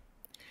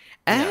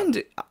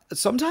 And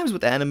sometimes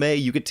with anime,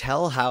 you could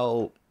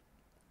tell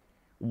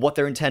what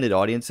their intended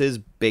audience is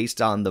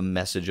based on the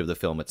message of the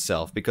film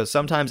itself. Because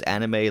sometimes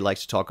anime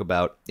likes to talk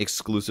about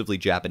exclusively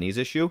Japanese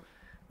issue,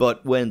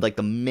 but when like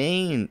the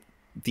main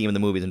theme of the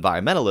movie is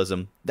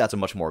environmentalism, that's a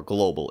much more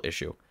global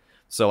issue.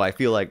 So I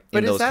feel like,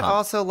 But is that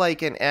also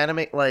like an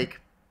anime, like,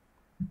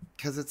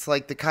 because it's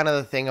like the kind of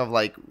the thing of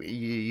like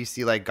you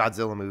see like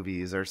Godzilla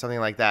movies or something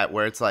like that,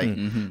 where it's like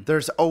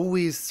there's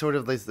always sort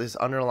of this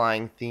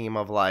underlying theme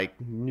of like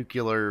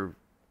nuclear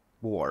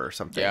war or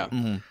something.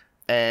 Yeah.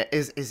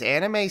 Is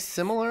anime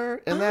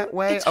similar in that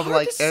way? It's Of hard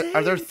like, to say.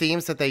 are there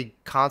themes that they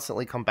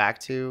constantly come back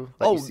to?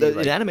 that you see,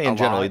 like, in anime a in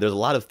general, lot? there's a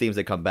lot of themes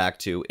they come back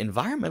to.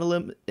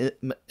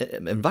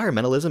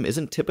 Environmentalism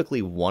isn't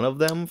typically one of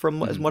them, from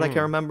what I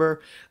can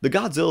remember. The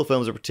Godzilla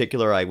films in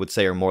particular, I would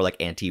say, are more like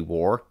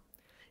anti-war.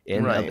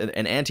 Right.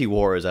 And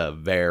anti-war is a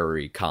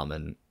very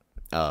common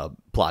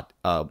plot,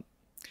 a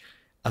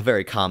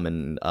very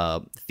common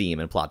theme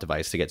and plot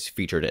device that gets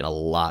featured in a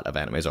lot of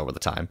animes over the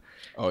time.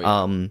 Oh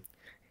yeah.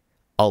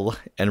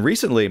 And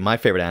recently, my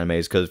favorite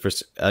animes, because for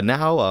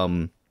now,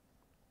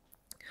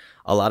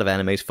 a lot of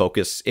animes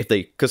focus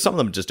because some of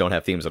them just don't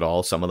have themes at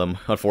all. Some of them,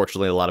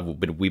 unfortunately, a lot of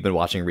we've been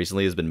watching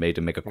recently has been made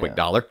to make a quick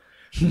dollar.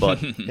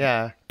 But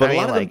Yeah, but I a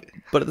mean, lot of like,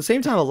 them, but at the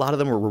same time, a lot of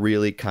them are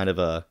really kind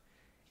of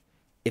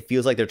it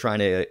feels like they're trying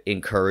to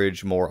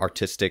encourage more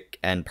artistic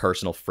and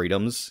personal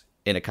freedoms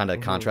in a kind of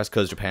contrast,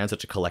 because Japan's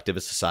such a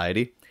collectivist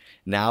society.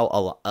 Now, a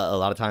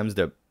lot of times,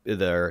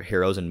 their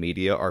heroes in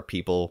media are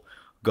people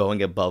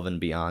going above and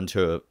beyond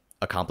to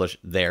accomplish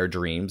their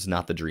dreams,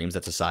 not the dreams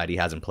that society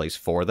has in place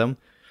for them.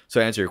 So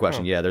to answer your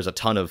question, yeah, there's a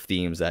ton of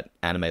themes that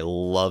anime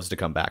loves to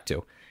come back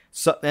to.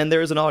 So, and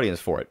there is an audience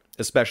for it,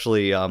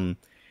 especially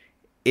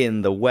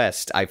in the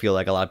West. I feel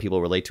like a lot of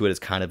people relate to it as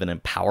kind of an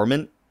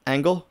empowerment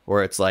angle,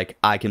 where it's like,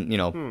 I can,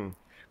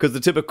 because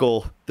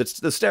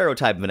the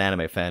stereotype of an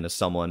anime fan is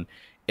someone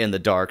in the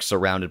dark,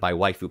 surrounded by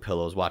waifu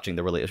pillows, watching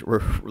the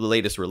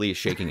latest release,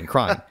 shaking and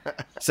crying,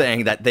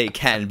 saying that they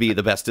can be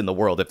the best in the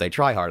world if they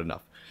try hard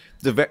enough.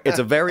 It's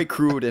a very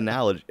crude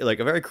analogy, like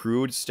a very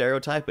crude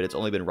stereotype, but it's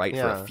only been right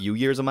for a few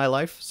years of my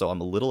life, so I'm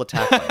a little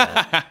attacked by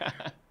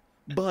that.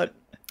 But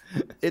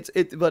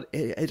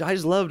I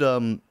just loved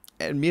and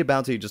me and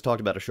Bounty just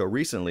talked about a show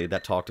recently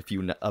that talked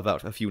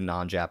about a few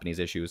non-Japanese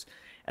issues,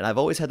 and I've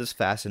always had this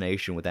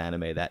fascination with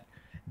anime that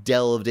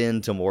delved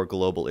into more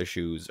global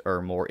issues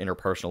or more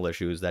interpersonal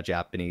issues that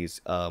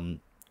Japanese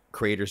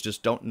creators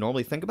just don't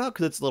normally think about,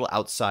 because it's a little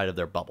outside of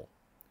their bubble.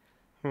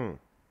 And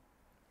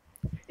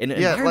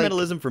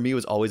environmentalism for me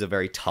was always a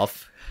very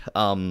tough.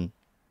 I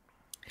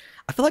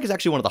feel like it's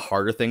actually one of the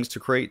harder things to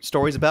create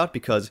stories about,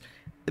 because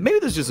maybe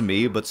this is just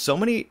me, but so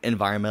many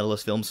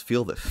environmentalist films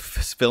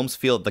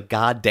feel the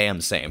goddamn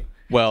same.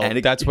 Well,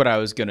 And that's what I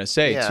was gonna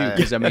say too,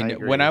 because I mean,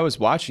 agree. when I was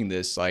watching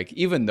this, like,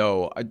 even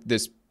though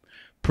this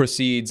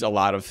precedes a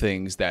lot of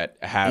things that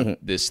have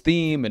this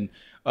theme, and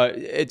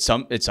it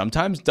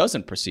sometimes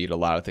doesn't precede a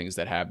lot of things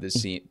that have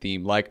this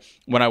theme. Like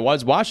when I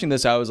was watching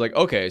this, I was like,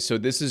 okay, so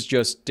this is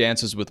just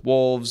Dances with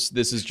Wolves,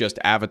 this is just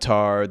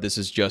Avatar, this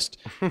is just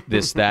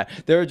this that.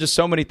 There are just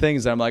so many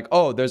things that I'm like,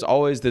 oh, there's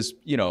always this.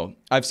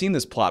 I've seen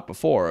this plot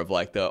before of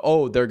like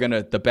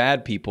the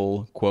bad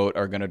people, quote,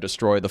 are gonna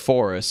destroy the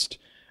forest.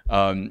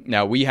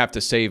 Now we have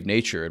to save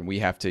nature, and we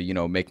have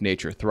to, make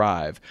nature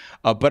thrive.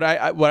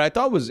 But what I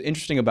thought was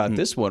interesting about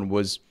this one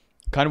was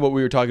kind of what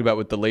we were talking about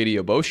with the Lady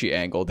Oboshi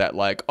angle, that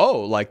like,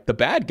 the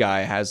bad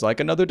guy has like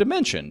another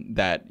dimension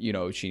that,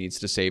 she needs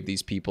to save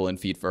these people and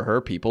feed for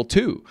her people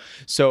too.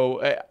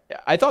 So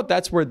I thought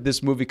that's where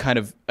this movie kind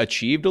of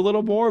achieved a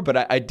little more,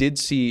 but I did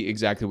see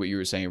exactly what you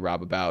were saying,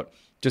 Rob, about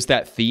just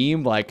that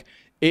theme. Like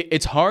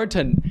it's hard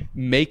to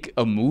make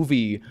a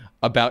movie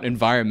about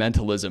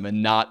environmentalism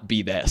and not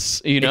be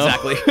this,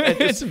 Exactly.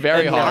 It's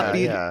very hard.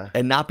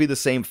 And not be the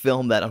same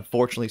film that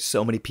unfortunately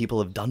so many people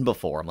have done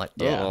before. I'm like,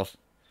 Yeah.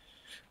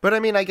 But I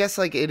mean, I guess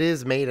like it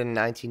is made in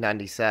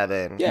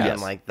 1997, Yes.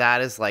 and like that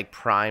is like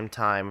prime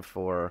time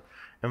for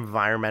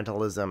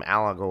environmentalism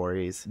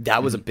allegories.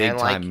 That was a big And,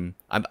 like- time.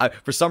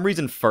 For some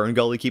reason, Fern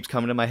Gully keeps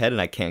coming to my head,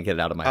 and I can't get it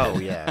out of my head. Oh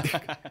yeah.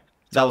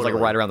 That was like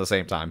right around the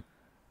same time.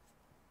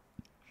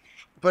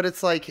 but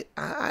it's like,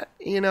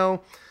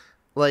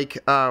 like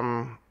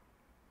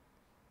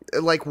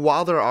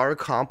while there are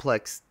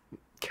complex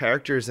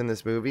characters in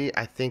this movie,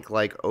 I think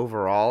like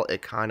overall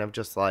it kind of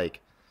just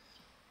like,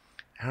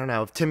 I don't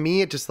know, to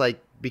me it just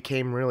like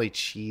became really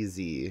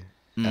cheesy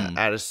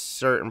at a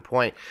certain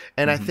point.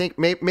 And I think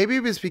maybe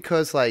it was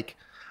because like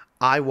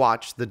I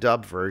watched the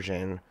dub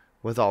version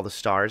with all the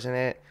stars in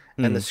it,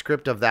 and the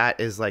script of that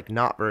is like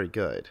not very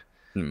good.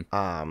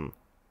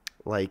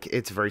 Like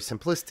it's very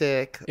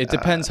simplistic. It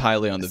depends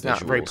highly on the visuals.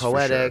 Not very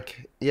poetic.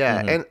 Sure.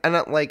 Yeah,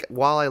 and like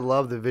while I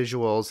love the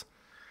visuals,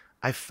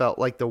 I felt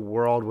like the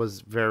world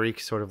was very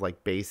sort of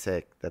like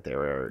basic that they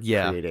were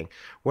creating,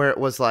 where it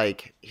was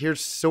like,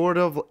 it's sort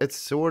of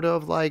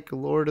like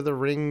Lord of the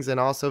Rings and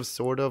also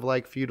sort of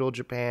like feudal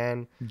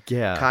Japan,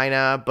 kind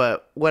of,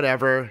 but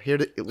whatever.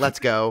 Let's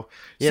go,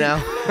 you know.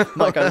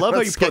 Like I love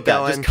how you put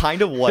that, just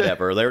kind of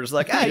whatever. They're just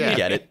like, you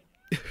get it.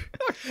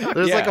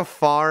 There's like a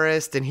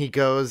forest, and he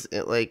goes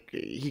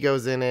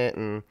in it,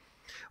 and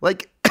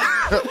like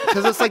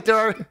because it's like there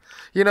are,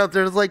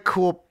 there's like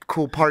cool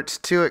parts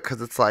to it,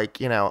 because it's like,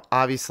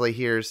 obviously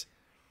here's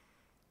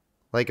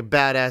like a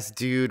badass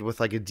dude with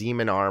like a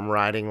demon arm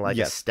riding like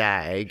a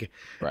stag,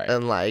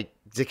 and like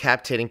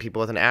decapitating people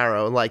with an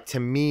arrow. Like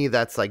to me,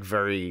 that's like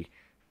very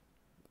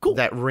cool.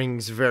 That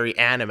rings very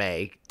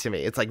anime to me.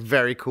 It's like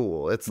very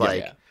cool. It's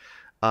like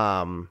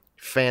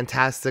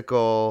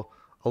fantastical,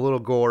 a little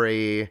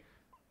gory,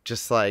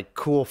 just like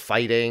cool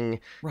fighting,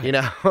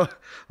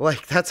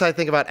 like that's how I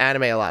think about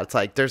anime a lot. It's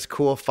like there's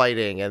cool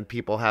fighting and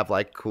people have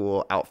like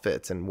cool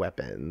outfits and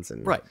weapons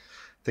and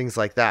things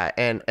like that.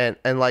 And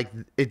like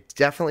it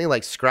definitely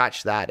like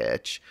scratched that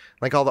itch,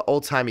 like all the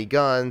old timey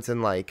guns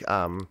and like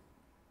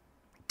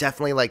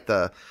definitely like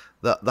the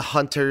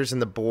hunters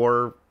and the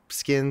boar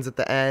skins at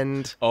the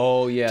end.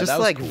 Oh yeah, just that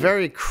was like cool.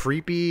 Very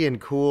creepy and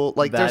cool.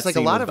 Like there's like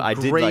a lot of I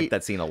did like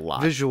that scene a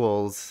lot.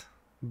 Visuals,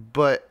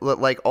 but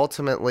like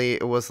ultimately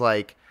it was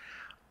like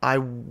I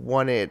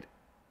wanted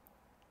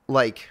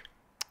like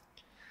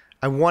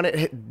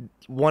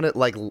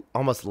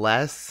almost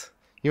less.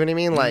 You know what I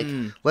mean? Like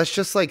let's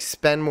just like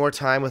spend more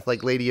time with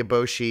like Lady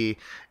Eboshi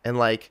and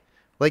like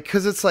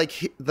because it's like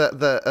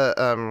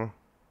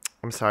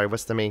I'm sorry,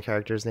 what's the main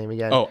character's name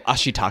again? Oh,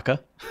 Ashitaka.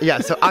 Yeah,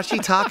 so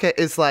Ashitaka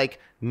is like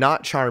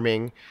not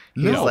charming.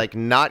 He's like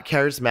not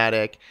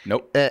charismatic.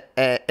 Nope.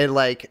 And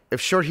like,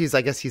 if sure,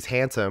 I guess he's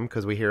handsome,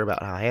 because we hear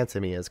about how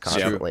handsome he is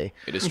constantly.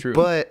 It is true.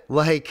 But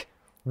like,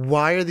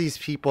 why are these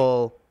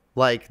people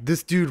like,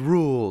 this dude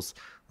rules?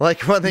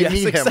 Like when they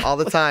meet him all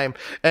the time.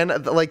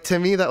 And like, to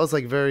me, that was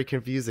like very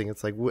confusing.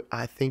 It's like,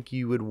 I think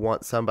you would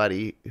want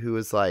somebody who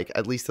is like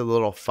at least a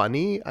little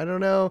funny, I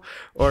don't know,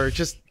 or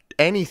just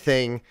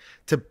anything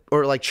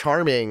or like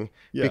charming,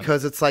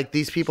 because it's like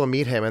these people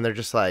meet him and they're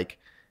just like,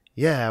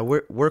 yeah,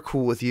 we're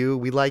cool with you,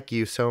 we like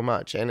you so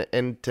much.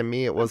 And to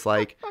me it was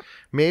like,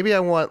 maybe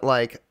I want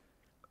like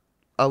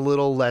a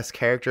little less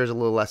characters, a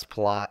little less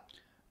plot,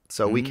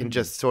 so we can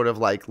just sort of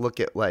like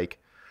look at like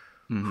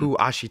who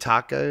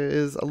Ashitaka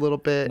is a little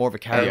bit more of a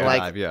character,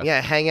 like,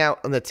 hang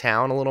out in the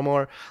town a little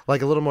more,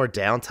 like a little more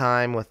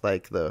downtime with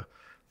like the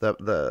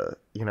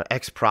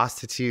ex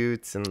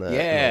prostitutes and the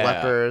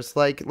lepers.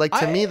 Like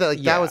to me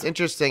that was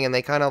interesting, and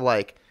they kind of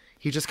like,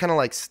 he just kind of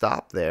like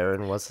stopped there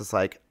and was just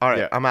like, all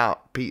right, I'm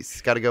out,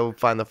 peace, got to go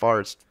find the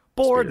forest.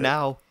 Bored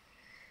now.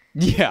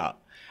 Yeah.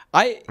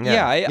 I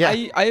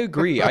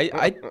agree.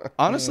 I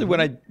honestly, when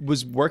I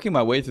was working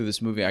my way through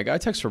this movie, I got a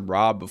text from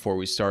Rob before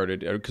we started,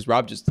 because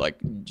Rob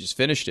just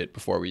finished it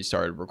before we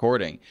started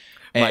recording.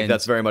 And Mike,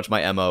 that's very much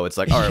my MO. It's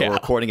like, all right, we're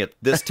recording it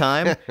this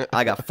time.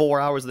 I got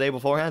 4 hours a day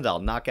beforehand. I'll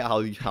knock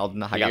out I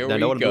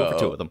know what I'm doing for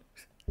 2 of them.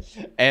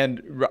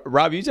 And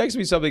Rob, you texted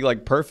me something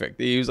like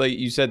perfect. He was like,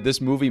 you said this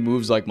movie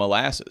moves like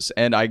molasses,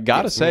 and I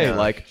gotta say,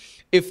 like,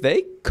 if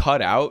they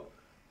cut out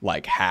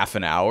like half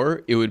an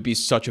hour, it would be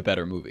such a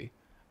better movie.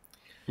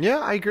 Yeah,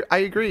 I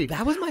agree.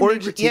 That was my main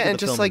critique of and the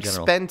just film like in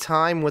general. spend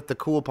time with the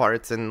cool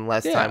parts and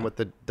less time with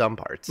the dumb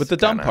parts. With the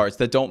dumb parts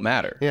that don't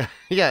matter.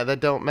 Yeah, that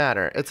don't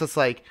matter. It's just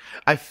like,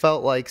 I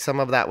felt like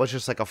some of that was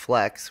just like a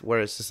flex, where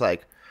it's just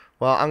like,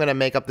 well, I'm gonna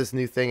make up this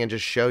new thing and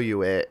just show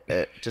you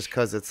it just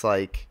because it's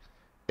like,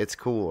 it's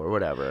cool or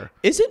whatever.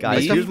 Is it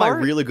Guys, here's my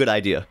really good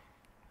idea.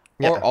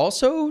 Or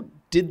also,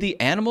 did the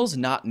animals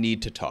not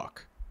need to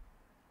talk?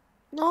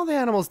 No, the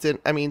animals didn't.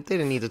 I mean, they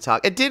didn't need to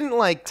talk. It didn't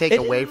like take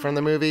away from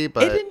the movie,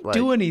 but it didn't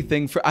do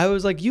anything for. I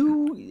was like,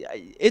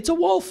 it's a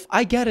wolf.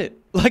 I get it.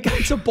 Like,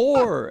 it's a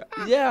boar.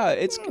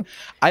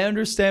 I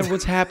understand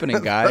what's happening,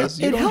 guys.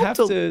 You don't have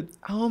to.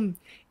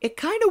 It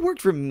kind of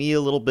worked for me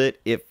a little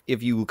bit if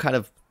you kind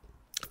of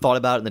thought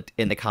about it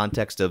in the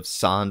context of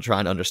San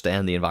trying to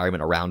understand the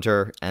environment around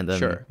her, and then.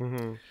 Sure.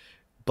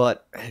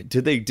 But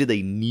did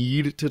they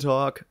need to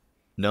talk?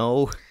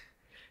 No.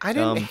 I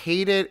didn't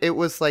hate it. It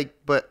was like,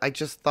 but I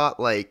just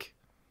thought like,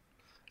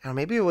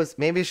 maybe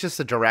it's just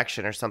a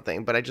direction or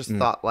something. But I just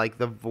thought like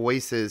the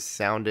voices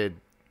sounded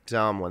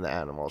dumb when the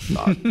animals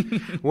talked.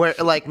 Where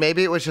like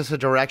maybe it was just a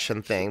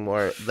direction thing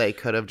where they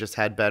could have just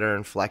had better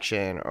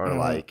inflection, or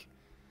like,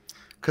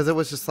 because it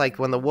was just like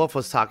when the wolf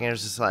was talking, it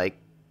was just like,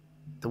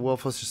 the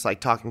wolf was just like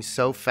talking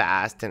so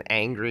fast and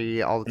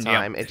angry all the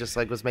time. It just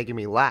like was making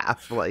me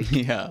laugh. Like,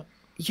 Yeah.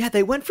 Yeah,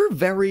 they went for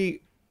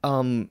very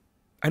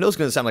I know it's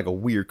going to sound like a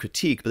weird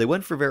critique, but they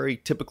went for very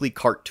typically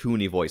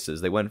cartoony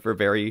voices. They went for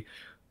very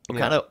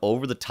kind of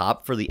over the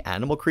top for the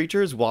animal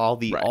creatures, while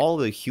all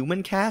the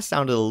human cast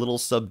sounded a little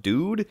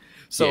subdued.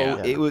 So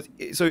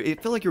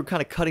it felt like you were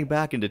kind of cutting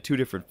back into two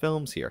different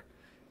films here.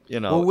 You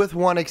know, well, with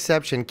one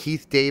exception,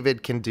 Keith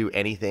David can do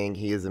anything.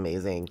 He is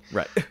amazing.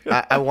 Right.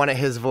 I wanted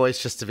his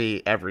voice just to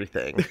be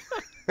everything.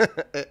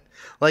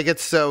 Like,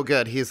 it's so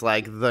good. He's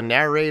like the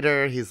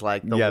narrator. He's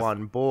like the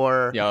one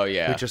boar. Oh,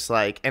 yeah. Who just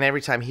like, and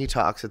every time he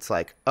talks, it's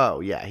like,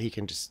 oh yeah, he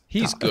can just.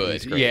 He's talk. good.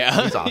 He's great.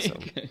 Yeah. He's awesome.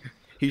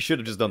 He should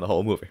have just done the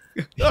whole movie.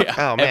 Yeah,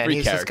 Oh man, every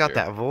he's just got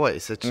character. that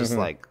voice. It's just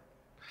like,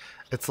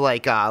 it's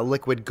like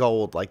liquid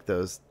gold, like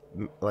those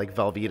like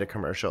Velveeta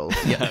commercials.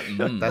 Yeah.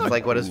 That's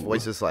like what his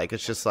voice is like.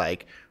 It's just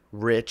like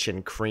rich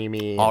and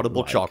creamy.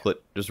 Audible and, like,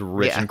 chocolate, just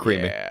rich and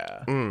creamy.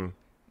 Yeah.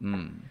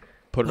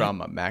 Put it on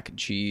my mac and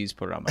cheese.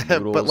 Put it on my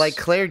noodles. But like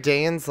Claire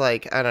Danes,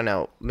 like, I don't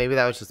know, maybe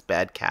that was just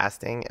bad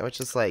casting. It was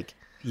just like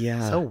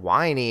so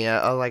whiny.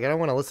 Like, I don't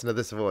want to listen to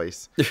this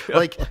voice.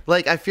 like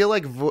I feel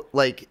like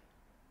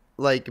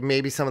like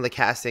maybe some of the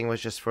casting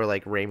was just for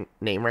like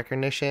name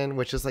recognition,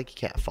 which is like you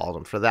can't fault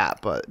them for that.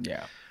 But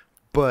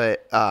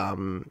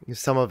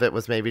some of it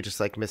was maybe just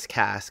like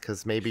miscast,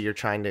 because maybe you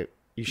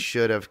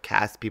should have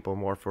cast people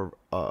more for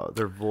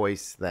their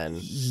voice than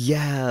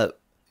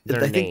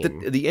I think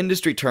that the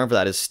industry term for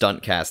that is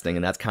stunt casting,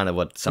 and that's kind of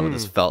what some of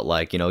this felt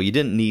like. You know, you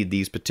didn't need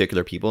these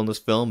particular people in this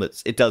film.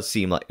 It does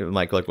seem like,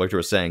 Mike, like what you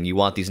were saying, you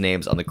want these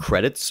names on the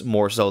credits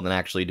more so than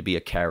actually to be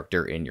a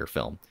character in your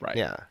film. Right.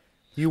 Yeah.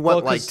 You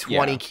want like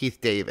 20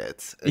 Keith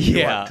Davids.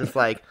 Just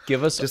like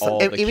give us just all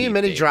like, the even Keith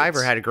Minnie Davids.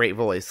 Driver had a great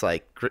voice.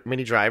 Like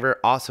Minnie Driver,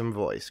 awesome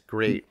voice,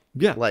 great.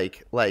 Yeah.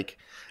 Like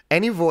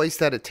any voice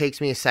that it takes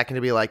me a second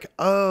to be like,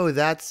 oh,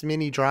 that's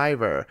Minnie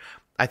Driver.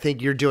 I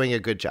think you're doing a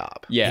good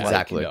job. Yeah,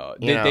 exactly. No,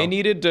 they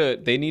needed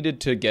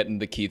to get in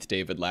the Keith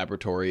David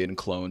laboratory and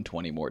clone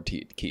 20 more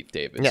Keith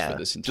Davids for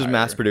this entire. Just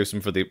mass produce them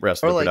for the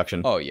rest of the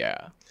production. Oh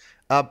yeah.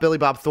 Billy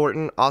Bob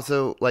Thornton,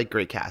 also like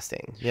great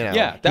casting. You know?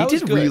 Yeah, he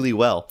did really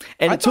well.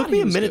 And it took me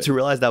a minute to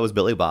realize that was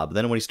Billy Bob.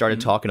 Then when he started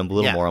talking a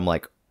little more, I'm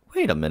like,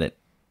 wait a minute.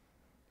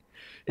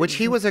 Which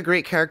he was a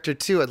great character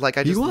too. Like,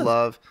 I just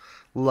love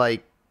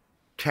like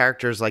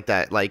characters like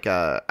that. Like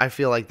I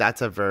feel like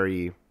that's a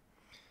very,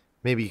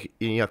 maybe,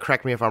 you know,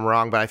 correct me if I'm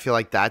wrong, but I feel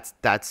like that's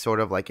sort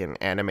of like an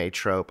anime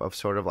trope of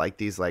sort of like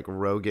these like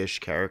roguish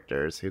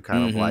characters who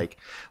kind of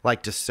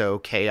like to sow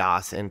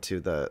chaos into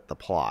the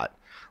plot.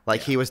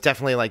 Like he was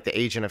definitely like the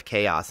agent of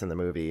chaos in the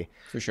movie.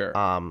 For sure.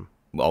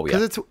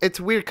 Because it's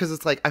weird, because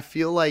it's like I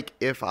feel like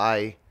if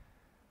I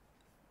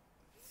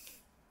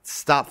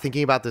stop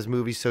thinking about this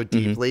movie so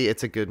deeply,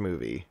 it's a good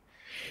movie.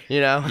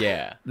 You know?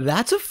 Yeah.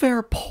 That's a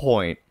fair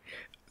point.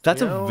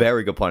 That's a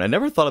very good point. I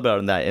never thought about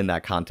it in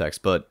that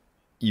context, but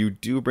you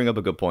do bring up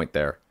a good point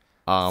there.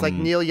 It's like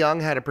Neil Young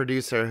had a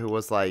producer who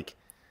was like,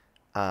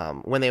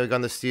 when they would go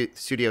in the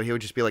studio, he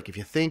would just be like, if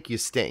you think, you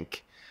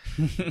stink.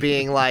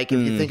 Being like,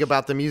 if you think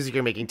about the music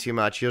you're making too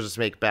much, you'll just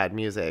make bad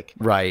music.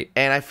 Right.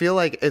 And I feel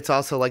like it's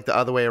also like the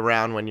other way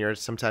around when you're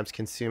sometimes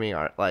consuming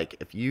art. Like,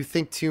 if you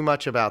think too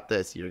much about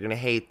this, you're going to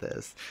hate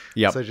this.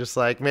 Yep. So just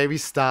like, maybe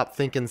stop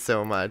thinking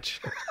so much.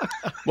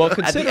 Well, At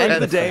the considering end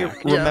of the day,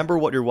 fact- remember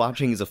what you're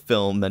watching is a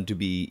film meant to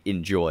be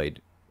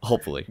enjoyed.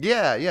 Hopefully.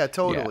 Yeah,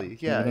 totally.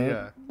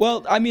 Yeah.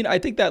 Well, I mean, I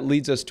think that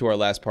leads us to our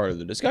last part of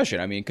the discussion.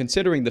 I mean,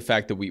 considering the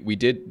fact that we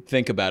did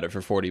think about it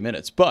for 40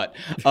 minutes, but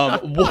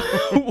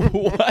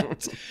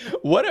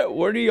what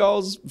are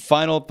y'all's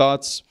final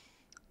thoughts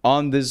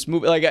on this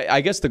movie? Like,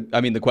 I guess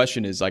the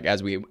question is, like,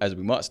 as we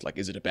must, like,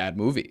 is it a bad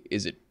movie?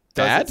 Is it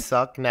bad? Does it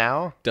suck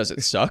now? Does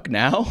it suck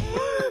now?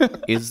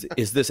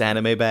 Is this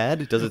anime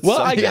bad? Does it Well,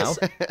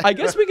 suck I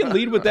guess we can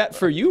lead with that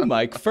for you,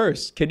 Mike,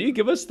 first. Can you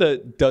give us the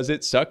does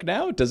it suck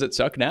now? Does it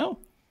suck now?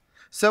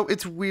 So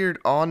it's weird,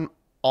 on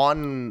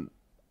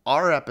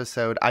our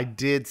episode, I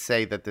did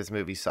say that this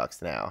movie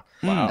sucks now.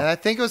 Wow. And I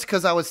think it was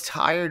because I was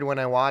tired when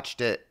I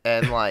watched it,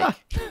 and like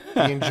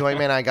the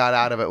enjoyment I got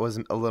out of it was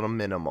a little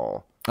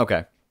minimal.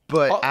 Okay.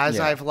 But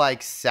as I've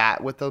like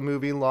sat with the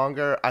movie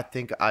longer, I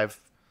think I've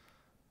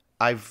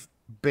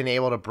been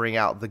able to bring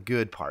out the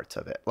good parts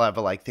of it,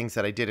 like things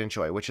that I did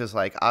enjoy, which is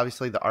like,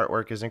 obviously the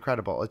artwork is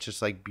incredible. It's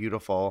just like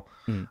beautiful,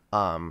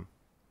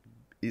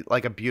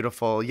 like a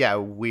beautiful,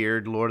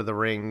 weird Lord of the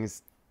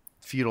Rings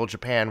feudal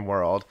Japan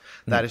world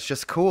that is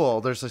just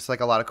cool. There's just like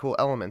a lot of cool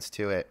elements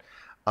to it.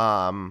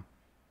 There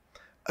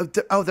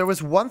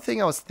was one thing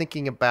I was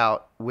thinking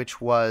about, which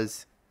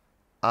was,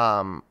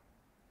 I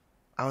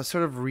was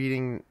sort of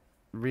reading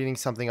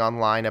something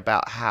online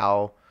about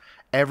how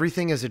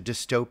everything is a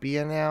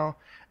dystopia now,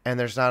 and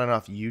there's not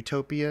enough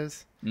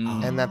utopias,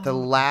 and that the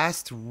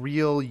last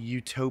real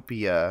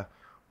utopia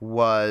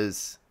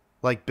was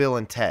like Bill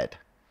and Ted.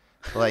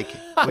 like,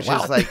 which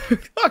is like,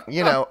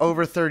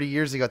 over 30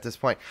 years ago at this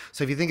point.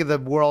 So if you think of the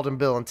world in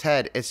Bill and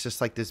Ted, it's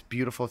just like this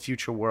beautiful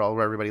future world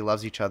where everybody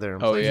loves each other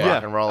and plays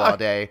rock and roll all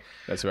day.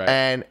 That's right.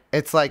 And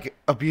it's like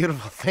a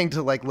beautiful thing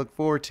to like look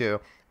forward to.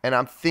 And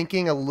I'm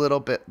thinking a little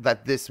bit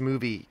that this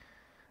movie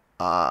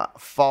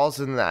falls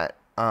in that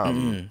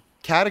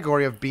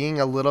category of being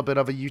a little bit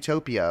of a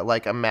utopia,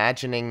 like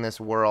imagining this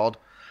world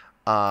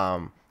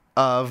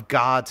of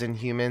gods and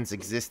humans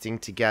existing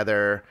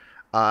together,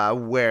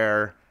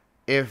 where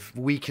if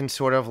we can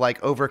sort of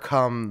like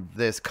overcome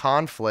this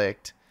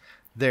conflict,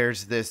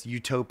 there's this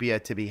utopia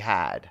to be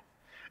had.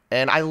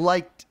 And I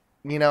liked,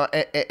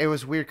 it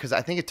was weird because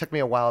I think it took me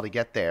a while to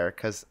get there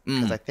because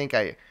I think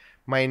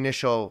my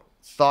initial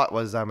thought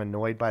was I'm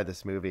annoyed by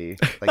this movie.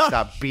 Like,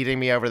 stop beating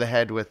me over the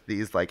head with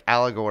these like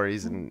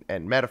allegories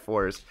and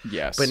metaphors.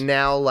 Yes. But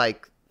now,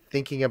 like,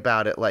 thinking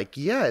about it, like,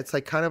 yeah, it's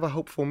like kind of a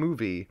hopeful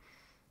movie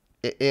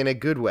in a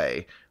good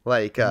way.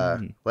 Like,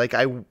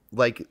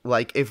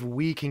 like if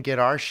we can get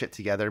our shit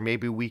together,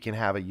 maybe we can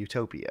have a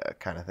utopia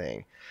kind of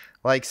thing.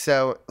 Like,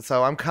 so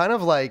I'm kind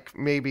of like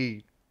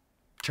maybe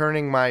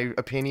turning my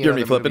opinion on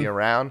the movie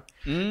around.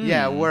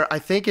 Yeah, where I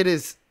think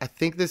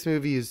this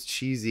movie is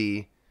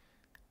cheesy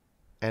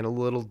and a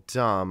little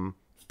dumb,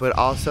 but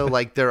also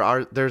like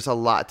there's a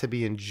lot to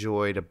be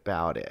enjoyed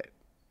about it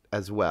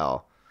as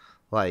well.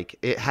 Like,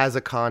 it has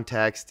a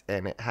context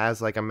and it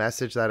has like a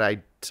message that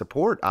I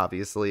support,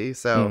 obviously.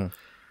 So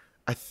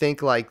I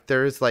think like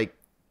there's like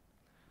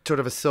sort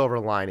of a silver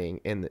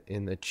lining in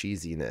the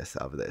cheesiness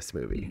of this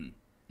movie.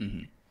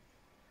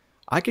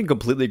 I can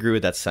completely agree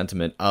with that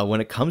sentiment.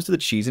 When it comes to the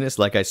cheesiness,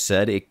 like I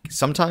said, it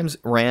sometimes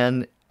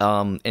ran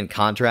in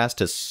contrast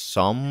to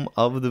some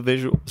of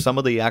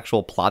the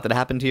actual plot that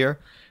happened here.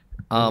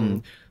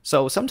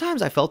 So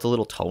sometimes I felt a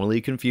little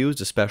tonally confused,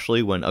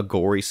 especially when a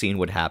gory scene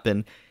would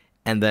happen.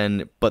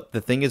 But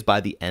the thing is, by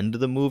the end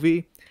of the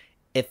movie,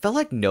 it felt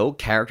like no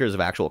characters of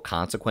actual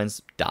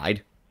consequence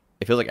died.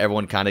 It feels like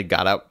everyone kind of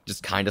got out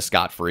just kind of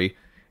scot-free.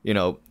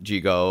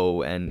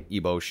 Jigo and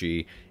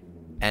Iboshi.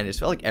 And it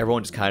felt like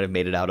everyone just kind of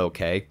made it out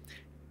okay.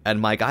 And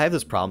Mike, I have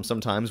this problem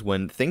sometimes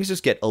when things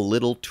just get a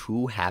little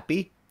too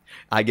happy.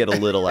 I get a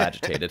little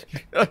agitated.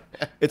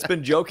 It's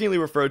been jokingly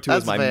referred to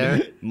as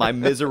my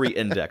misery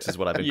index is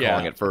what I've been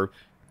calling it for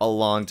a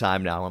long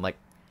time now. I'm like,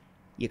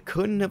 you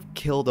couldn't have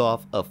killed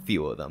off a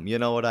few of them. You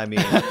know what I mean?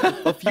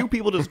 A few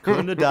people just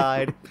couldn't have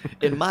died.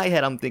 In my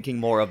head, I'm thinking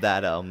more of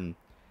that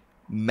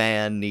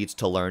man needs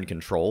to learn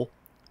control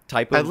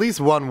type of... At least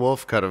one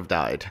wolf could have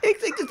died.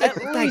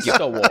 At least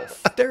a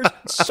wolf. There's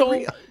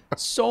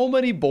so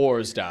many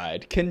boars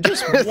died. Can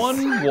just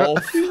one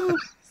wolf...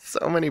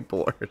 So many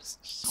boars.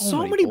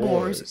 So many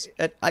boars.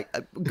 I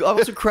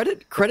also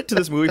credit to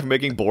this movie for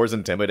making boars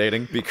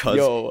intimidating,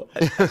 because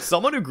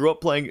someone who grew up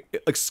playing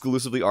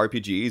exclusively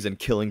RPGs and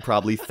killing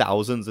probably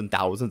thousands and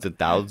thousands and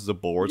thousands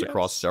of boars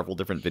across several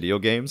different video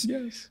games.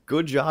 Yes.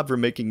 Good job for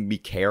making me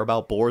care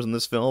about boars in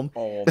this film.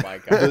 Oh my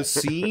god. The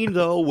scene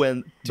though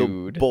when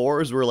the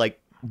boars were like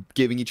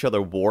giving each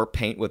other war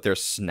paint with their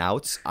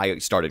snouts, I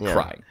started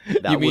crying.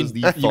 That was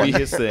the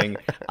funniest thing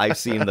I've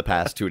seen in the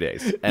past 2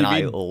 days. And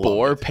I loved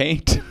boar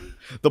paint?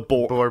 The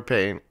boar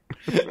paint.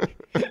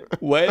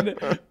 when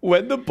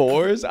the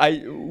boars,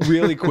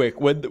 really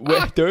quick, when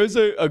there's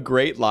a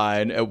great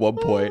line at one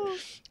point,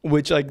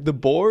 which like the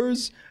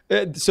boars,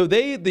 so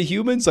the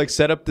humans like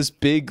set up this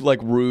big like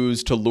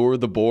ruse to lure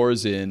the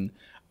boars in.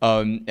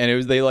 And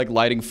they like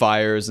lighting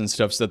fires and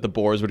stuff so that the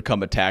boars would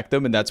come attack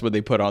them, and that's when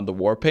they put on the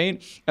war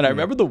paint. And I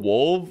remember the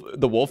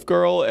wolf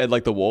girl, and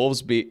like the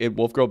wolf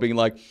girl being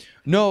like,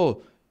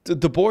 "No,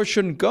 the boars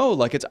shouldn't go.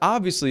 Like, it's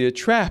obviously a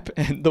trap."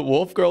 And the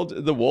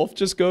wolf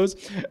just goes,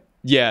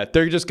 "Yeah,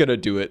 they're just gonna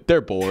do it.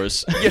 They're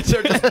boars. Yeah,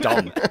 they're just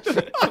dumb."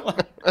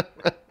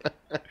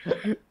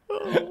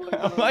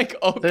 I'm like,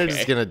 okay, they're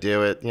just gonna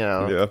do it.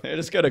 Yeah, they're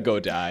just gonna go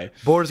die.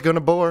 Boar's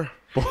gonna bore.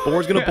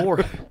 Boar's gonna bore.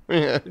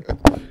 Yeah.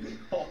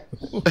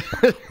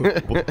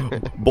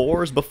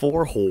 Boars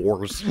before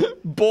whores.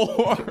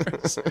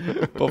 Boars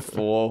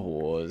before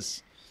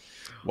whores.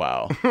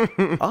 Wow.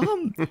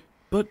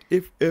 But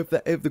if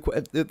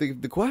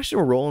the question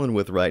we're rolling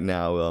with right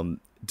now,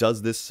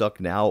 does this suck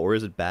now or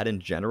is it bad in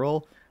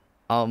general?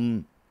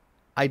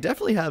 I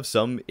definitely have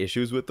some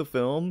issues with the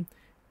film.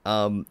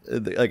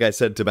 Like I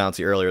said to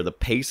Bouncy earlier, the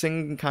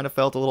pacing kind of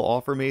felt a little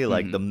off for me.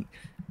 Like the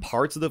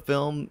parts of the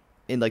film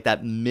in like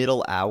that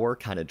middle hour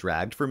kind of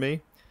dragged for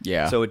me.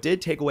 Yeah. So it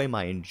did take away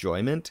my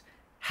enjoyment.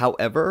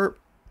 However,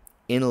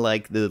 in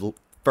like the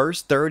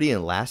first 30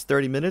 and last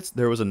 30 minutes,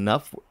 there was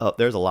enough.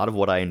 There's a lot of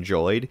what I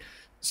enjoyed.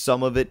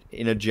 Some of it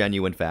in a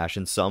genuine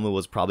fashion. Some it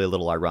was probably a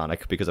little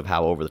ironic because of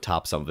how over the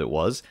top some of it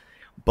was.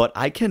 But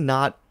I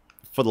cannot,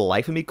 for the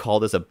life of me, call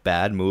this a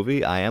bad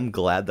movie. I am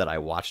glad that I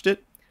watched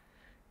it.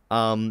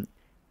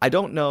 I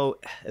don't know.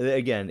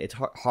 Again, it's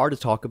hard to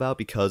talk about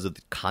because of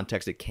the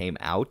context it came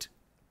out.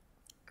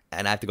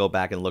 And I have to go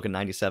back and look at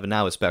 97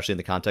 now, especially in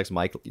the context,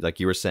 Mike,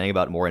 like you were saying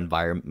about more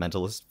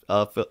environmentalist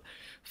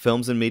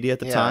films and media at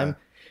the time.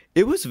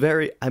 It was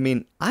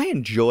I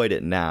enjoyed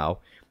it now,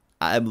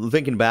 I'm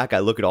thinking back, I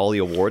look at all the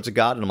awards it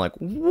got, and I'm like,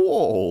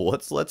 whoa,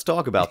 let's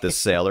talk about this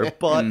Sailor.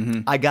 But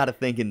I got to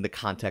think in the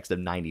context of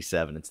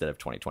 97 instead of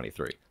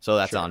 2023. So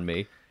that's on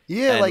me.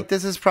 Yeah, And- like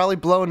this is probably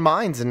blowing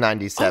minds in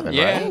 97,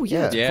 yeah. right? Oh,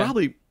 yeah. Yeah.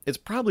 It's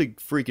probably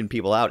freaking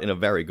people out in a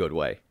very good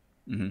way.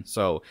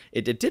 So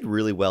it did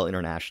really well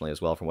internationally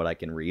as well, from what I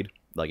can read.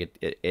 Like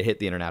it hit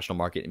the international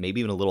market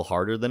maybe even a little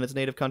harder than its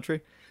native country.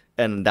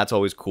 And that's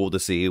always cool to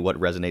see what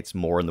resonates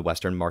more in the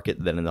Western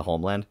market than in the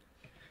homeland.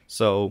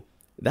 So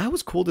that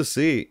was cool to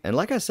see. And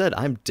like I said,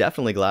 I'm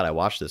definitely glad I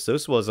watched this.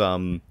 This was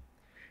the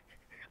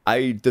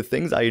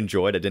things I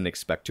enjoyed I didn't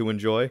expect to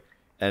enjoy.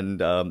 And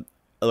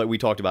like we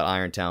talked about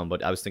Irontown,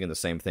 but I was thinking the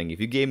same thing. If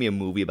you gave me a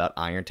movie about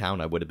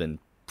Irontown, I would have been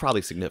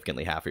probably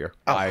significantly happier.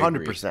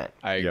 100%.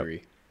 I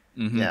agree.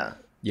 Yeah.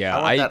 Yeah,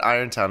 I want that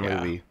Irontown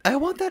movie. I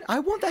want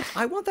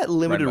that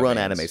limited Run by run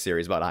Vans. anime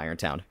series about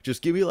Irontown.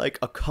 Just give me like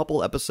a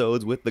couple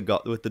episodes with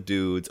the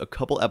dudes, a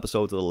couple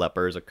episodes of the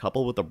lepers, a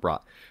couple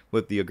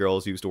with the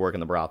girls who used to work in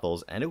the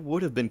brothels, and it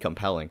would have been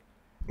compelling.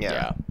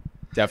 Yeah,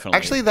 definitely.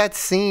 Actually, that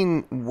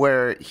scene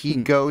where he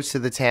goes to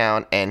the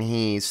town and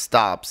he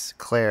stops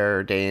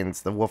Claire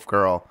Danes, the wolf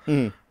girl,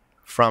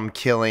 from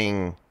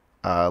killing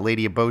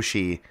Lady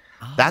Eboshi,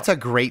 that's a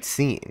great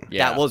scene.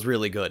 Yeah. That was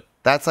really good.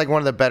 That's like one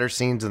of the better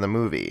scenes in the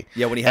movie.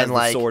 Yeah, when he has And, the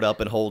like, sword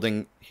up and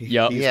holding,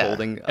 Yep. he's Yeah.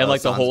 holding, and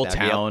like the San's whole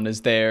dagger. town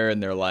is there,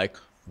 and they're like,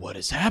 "What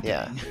is happening?"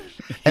 Yeah.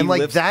 He And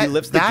like lifts, that, he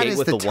lifts the that gate is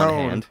with the the one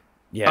tone. hand.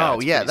 Yeah. Oh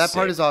it's yeah, pretty that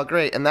part sick. is all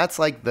great, and that's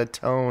like the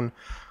tone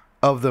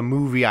of the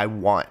movie I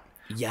want.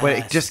 But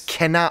it just Yes.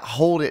 cannot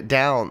hold it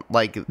down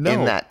like in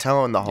No. that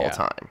tone the whole Yeah.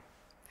 time.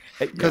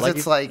 Yeah, Because like it's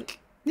if- like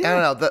I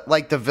don't know,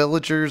 the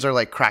villagers are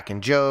like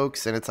cracking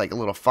jokes, and it's like a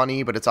little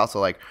funny, but it's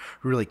also like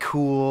really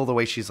cool the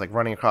way she's like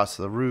running across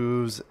the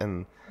roofs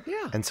and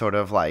sort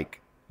of like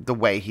the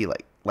way he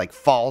like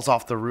falls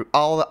off the roof,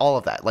 all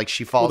of that. Like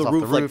she falls the off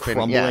roof, the like roof,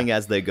 crumbling and,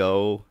 as they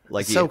go.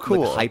 Like So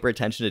cool. like, hyper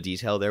attention to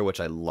detail there, which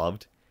I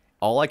loved.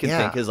 All I can Yeah.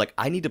 think is like,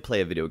 I need to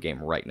play a video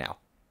game right now.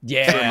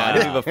 Yeah.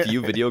 Reminded me of a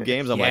few video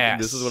games. I'm like,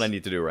 this is Yes. what I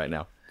need to do right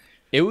now.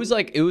 It was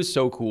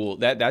so cool.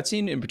 That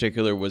scene in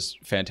particular was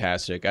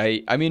fantastic.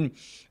 I mean,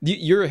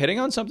 you're hitting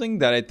on something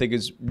that I think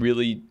is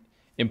really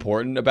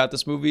important about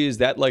this movie, is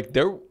that like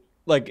there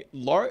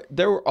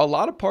were a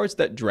lot of parts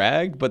that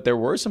dragged, but there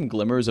were some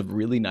glimmers of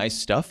really nice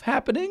stuff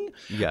happening.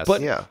 Yes.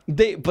 But Yeah.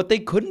 they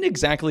couldn't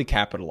exactly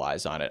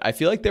capitalize on it. I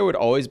feel like there would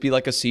always be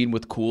like a scene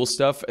with cool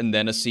stuff, and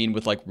then a scene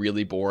with like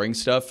really boring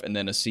stuff, and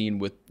then a scene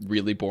with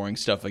really boring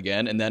stuff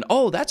again, and then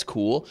that's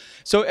cool.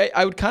 So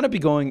I would kind of be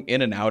going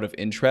in and out of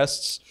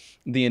interests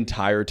the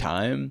entire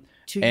time.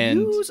 To And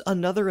use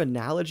another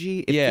analogy,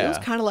 it feels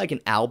kind of like an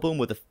album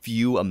with a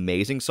few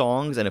amazing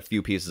songs and a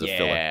few pieces of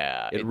filler.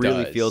 Yeah, It it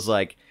really does. feels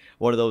like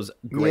one of those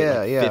great Yeah,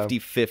 like, yeah.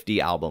 50-50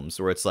 albums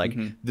where it's like,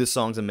 this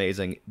song's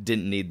amazing,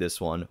 didn't need this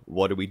one,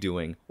 what are we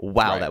doing?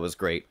 Wow, Right. that was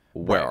great.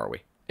 Where Right. are we?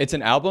 It's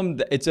an album.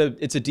 It's a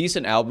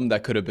decent album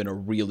that could have been a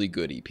really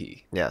good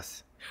EP.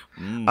 yes.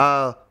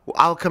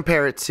 I'll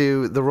compare it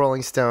to the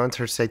Rolling Stones,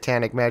 Her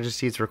Satanic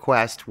Majesty's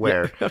Request,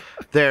 where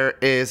there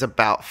is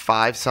about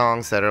 5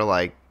 songs that are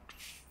like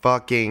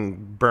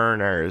fucking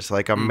burners,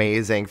 like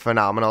amazing,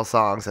 phenomenal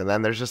songs, and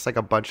then there's just like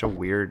a bunch of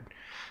weird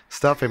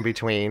stuff in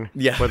between,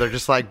 Yeah. where they're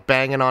just like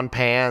banging on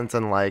pans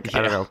and like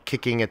I don't know,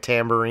 kicking a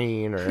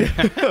tambourine or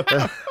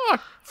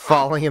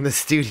falling in the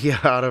studio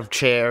out of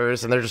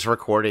chairs, and they're just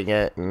recording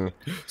it, and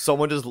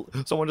Someone just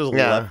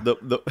Yeah.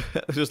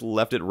 left just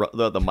left it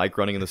the mic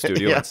running in the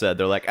studio Yeah. and said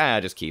they're like,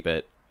 just keep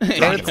it. and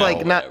it's like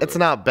whatever. it's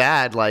not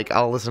bad. Like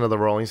I'll listen to the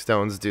Rolling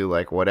Stones do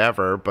like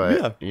whatever,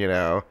 but you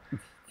know,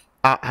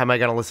 am I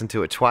gonna listen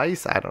to it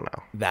twice? I don't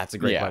know. That's a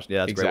great question. Yeah,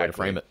 that's a great way to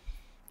frame it.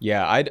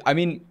 Yeah, I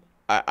mean,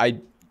 I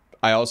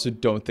also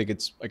don't think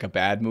it's like a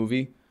bad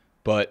movie,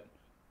 but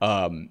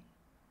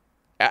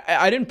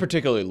I didn't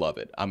particularly love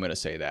it. I'm gonna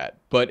say that,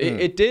 but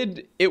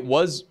it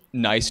was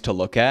nice to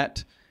look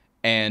at,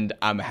 and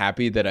I'm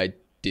happy that I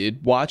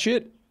did watch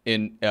it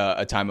in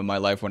a time in my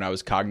life when I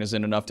was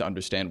cognizant enough to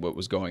understand what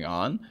was going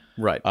on.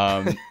 Right.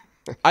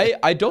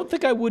 I don't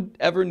think I would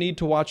ever need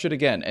to watch it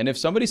again. And if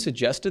somebody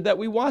suggested that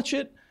we watch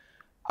it,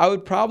 I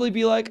would probably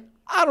be like,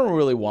 I don't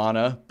really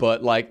wanna,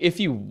 but like if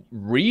you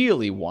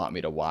really want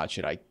me to watch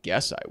it, I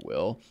guess I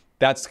will.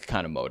 That's the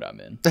kind of mode I'm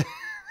in.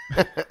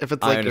 If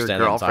it's I like your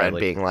understand that girlfriend entirely.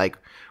 being like,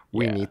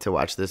 "We Yeah. need to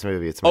watch this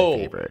movie. It's my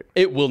favorite."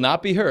 It will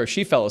not be her.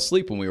 She fell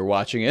asleep when we were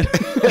watching it.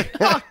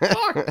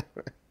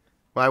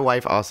 My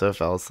wife also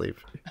fell asleep.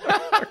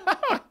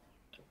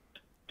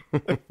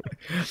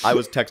 I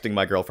was texting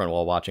my girlfriend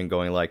while watching,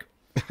 going like,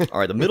 all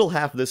right, the middle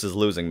half of this is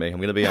losing me. I'm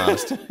going to be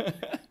honest.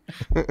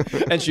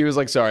 And she was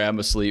like, sorry, I'm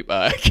asleep.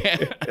 I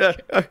can't.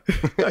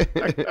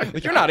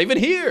 Like, you're not even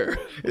here.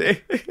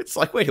 It's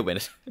like, wait a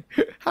minute.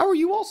 How are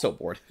you all so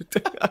bored?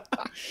 But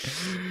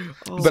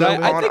So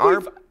I on think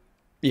our-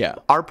 yeah.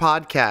 Our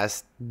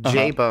podcast,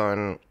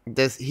 J-Bone,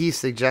 he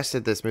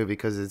suggested this movie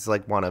because it's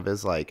like one of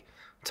his like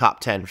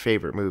top 10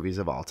 favorite movies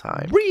of all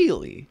time.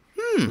 Really?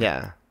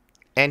 Yeah,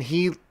 and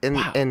he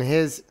in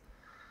his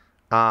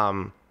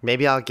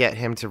maybe I'll get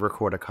him to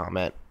record a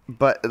comment,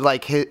 but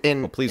like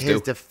in please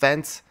his do.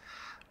 defense,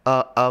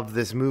 of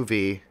this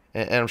movie,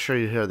 and I'm sure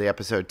you hear the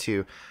episode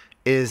too,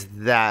 is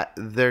that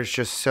there's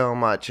just so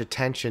much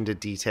attention to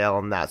detail,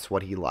 and that's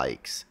what he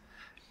likes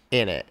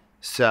in it.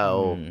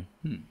 So,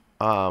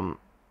 I'm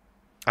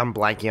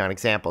blanking on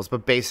examples,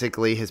 but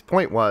basically his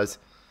point was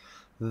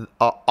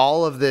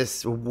all of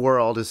this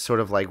world is sort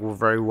of like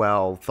very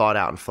well thought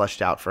out and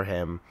fleshed out for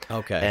him.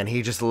 Okay. And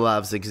he just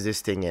loves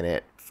existing in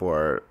it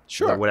for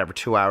whatever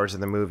 2 hours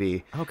in the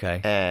movie.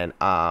 Okay. And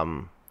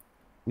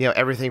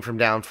everything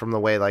down from the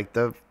way like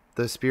the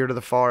spirit of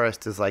the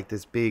forest is like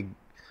this big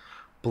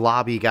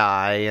blobby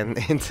guy, and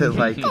into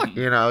like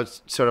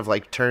sort of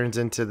like turns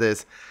into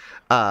this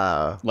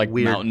like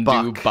weird Mountain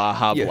buck. Dew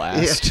Baja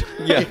Blast.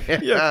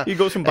 Yeah. He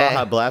goes from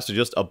Baja Blast to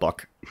just a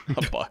buck.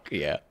 A buck,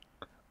 yeah.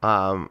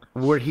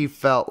 Where he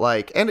felt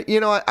like, and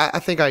I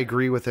think I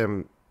agree with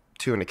him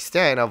to an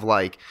extent of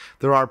like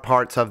there are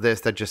parts of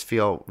this that just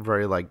feel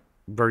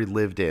very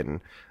lived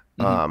in,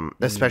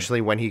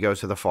 especially when he goes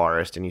to the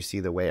forest and you see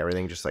the way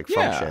everything just like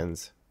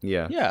functions.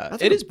 Yeah,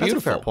 It is beautiful. That's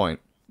a fair point.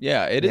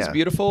 Yeah, it is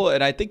beautiful,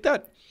 and I think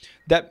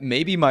that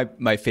maybe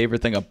my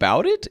favorite thing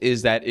about it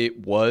is that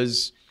it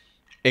was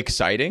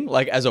exciting,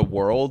 like as a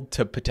world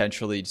to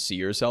potentially see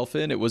yourself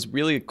in. It was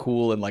really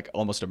cool and like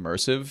almost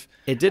immersive.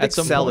 It did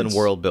excel in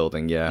world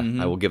building. Yeah,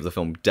 I will give the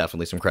film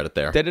definitely some credit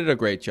there. They did a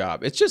great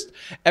job. It's just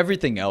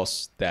everything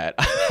else that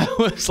I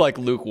was like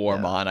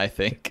lukewarm on, I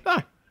think.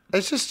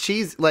 It's just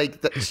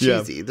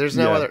cheesy. There's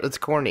no other. It's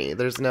corny.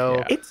 There's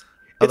no. It's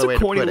a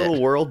corny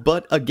little world,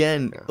 but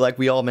again, like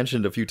we all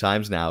mentioned a few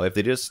times now, if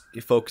they just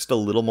focused a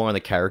little more on the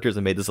characters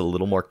and made this a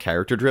little more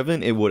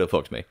character-driven, it would have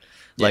hooked me.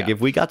 Like,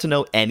 if we got to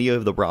know any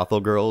of the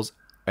brothel girls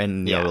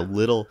and, a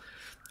little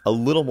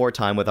more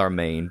time with our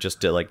main,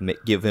 just to, like,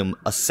 give him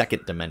a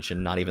second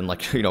dimension, not even,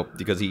 like,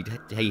 because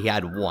he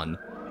had one,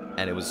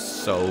 and it was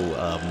so,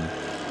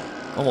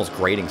 almost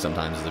grating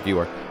sometimes as a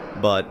viewer.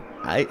 But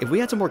if we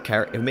had some more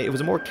if it was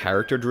a more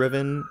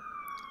character-driven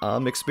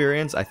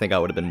experience, I think I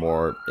would have been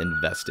more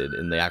invested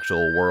in the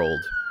actual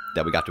world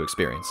that we got to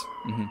experience.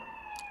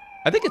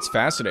 I think it's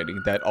fascinating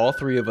that all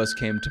three of us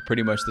came to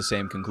pretty much the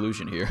same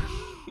conclusion here.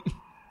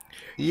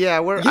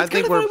 Yeah, I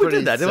think we're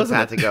pretty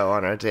simpatico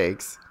on our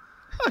takes.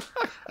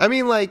 I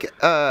mean, like,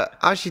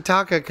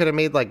 Ashitaka could have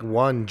made like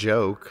one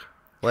joke.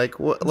 Like,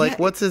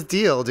 what's his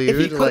deal, dude?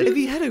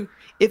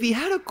 If he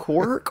had a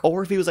quirk,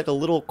 or if he was like a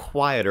little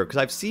quieter, because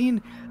I've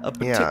seen,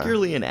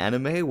 particularly in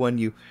anime, when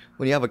you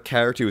have a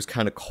character who's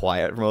kind of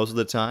quiet for most of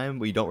the time,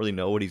 where you don't really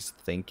know what he's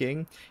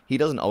thinking. He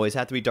doesn't always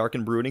have to be dark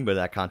and brooding, but in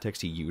that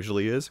context, he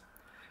usually is.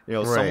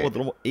 Someone with a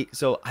little.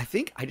 So I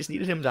think I just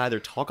needed him to either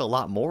talk a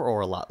lot more or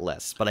a lot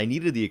less, but I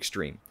needed the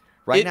extreme.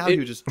 Now, he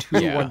was just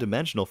too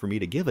one-dimensional for me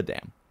to give a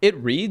damn. It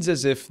reads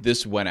as if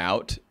this went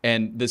out,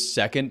 and the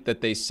second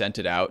that they sent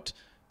it out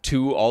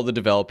to all the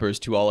developers,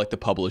 to all like the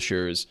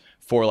publishers,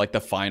 for like the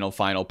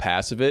final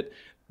pass of it,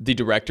 the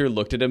director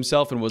looked at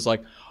himself and was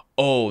like,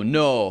 "Oh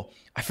no,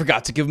 I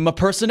forgot to give him a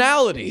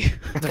personality."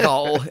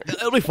 Oh,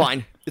 it'll be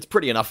fine. It's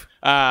pretty enough.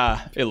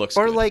 It looks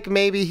or good. like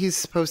maybe he's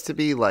supposed to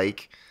be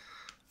like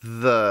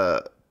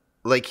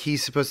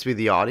he's supposed to be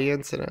the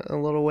audience in a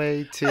little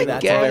way too.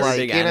 That's a very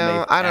big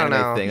anime, I don't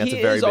know. thing. That's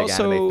a very big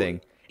anime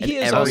thing. He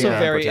is also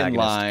very in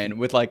line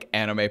with like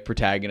anime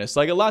protagonists,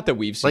 like a lot that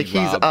we've seen. Like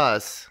he's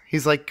us.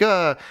 He's like,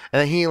 and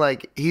then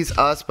he's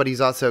us, but he's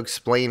also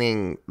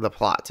explaining the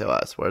plot to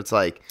us, where it's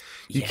like,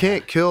 you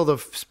can't kill the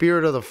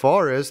spirit of the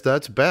forest.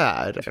 That's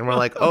bad. And we're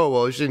like, oh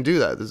well, you shouldn't do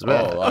that. This is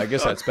bad. Oh, well, I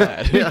guess that's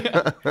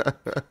bad.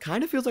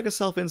 Kind of feels like a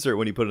self-insert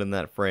when you put it in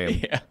that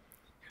frame. Yeah.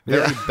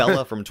 Very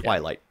Bella from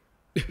Twilight.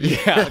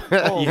 Yeah.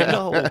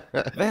 No,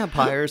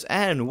 vampires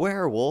and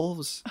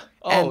werewolves,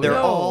 and they're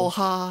all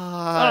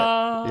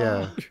hot.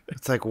 Yeah,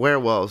 it's like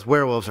werewolves.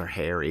 Werewolves are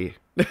hairy.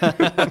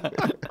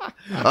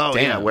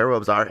 Yeah,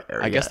 werewolves are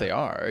hairy. I guess they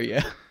are.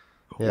 Yeah.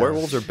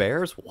 Werewolves are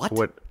bears.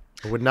 What?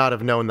 Would not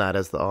have known that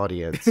as the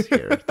audience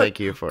here. Thank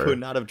you for. Could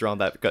not have drawn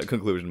that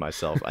conclusion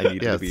myself. I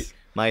need to be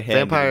my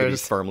hand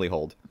Vampires to be firmly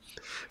hold.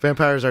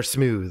 Vampires are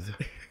smooth.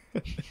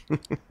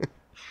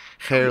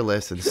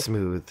 Hairless and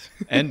smooth.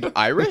 And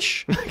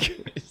Irish?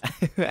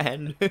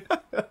 and man.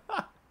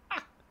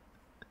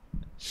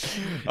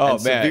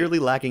 Severely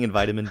lacking in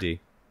vitamin D.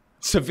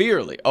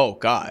 Severely. Oh,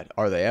 God.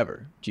 Are they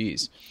ever?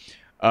 Jeez.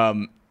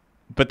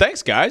 But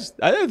thanks, guys.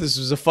 I think this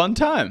was a fun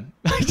time.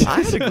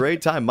 I had a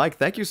great time. Mike,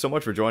 thank you so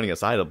much for joining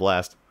us. I had a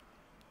blast.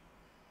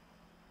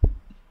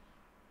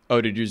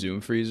 Oh, did your Zoom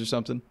freeze or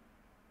something?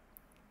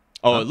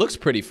 Oh, it looks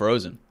pretty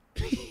frozen.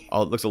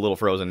 Oh, it looks a little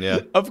frozen, yeah.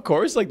 Of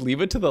course, like leave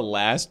it to the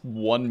last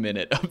 1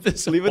 minute of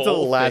this. Leave it to the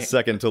last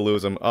second to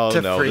lose him. Oh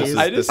no!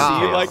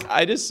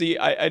 I just see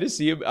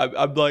him.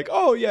 I'm like,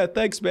 oh yeah,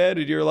 thanks, man.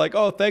 And you're like,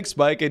 oh, thanks,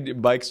 Mike.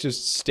 And Mike's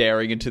just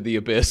staring into the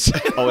abyss.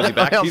 Oh, is he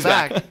back? He's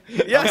back.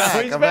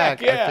 Yes, he's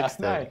back. Yeah, I fixed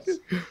it. nice.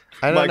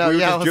 I don't know.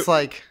 Yeah, I was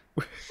like,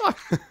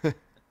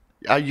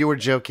 you were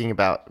joking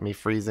about me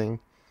freezing.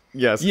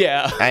 Yes.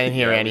 Yeah. I didn't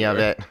hear any of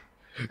it.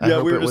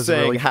 Yeah, we were just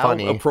saying really how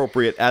funny.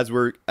 appropriate as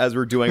we're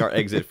doing our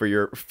exit for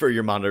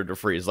your monitor to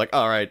freeze. Like,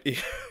 all right,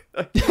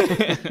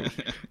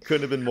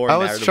 Couldn't have been more. I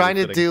was narratively trying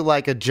to fitting. do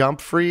like a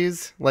jump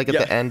freeze, like at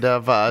the end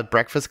of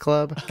Breakfast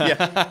Club.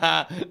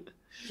 Yeah.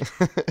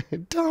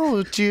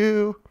 Don't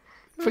you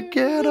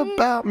forget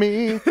about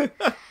me.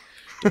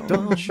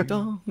 don't.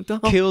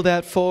 Kill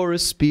that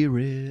forest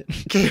spirit.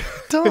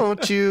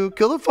 Don't you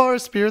kill the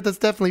forest spirit. That's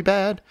definitely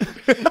bad.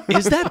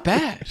 Is that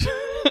bad?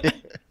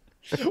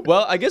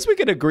 Well, I guess we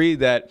could agree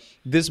that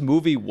this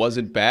movie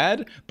wasn't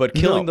bad, but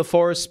killing the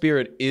forest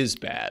spirit is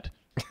bad.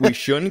 We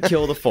shouldn't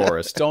kill the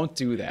forest. Don't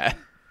do that.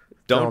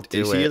 Don't do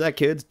you hear it. that,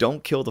 kids?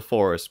 Don't kill the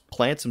forest.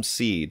 Plant some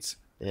seeds.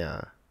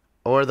 Yeah.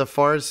 Or the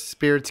forest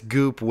spirit's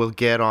goop will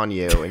get on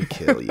you and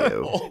kill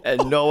you.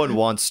 And no one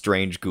wants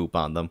strange goop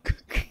on them.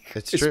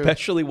 It's true.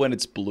 Especially when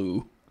it's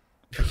blue.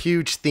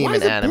 Huge theme Why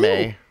in is it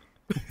anime.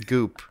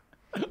 Goop.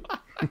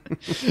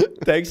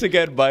 Thanks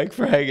again, Mike,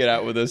 for hanging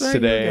out with us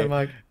today. again,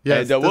 Mike.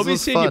 Yes, and, we'll this be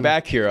was seeing you fun.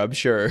 back here, I'm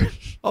sure.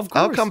 Of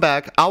course. I'll come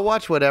back. I'll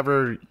watch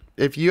whatever.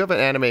 If you have an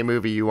anime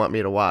movie you want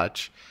me to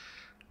watch,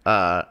 you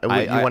want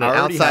an already have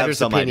outsider's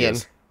some opinion.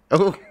 ideas.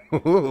 Oh,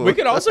 We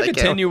could also I can't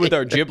continue with wait.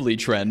 our Ghibli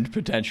trend,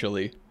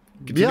 potentially.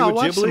 Continue Yeah, I'll with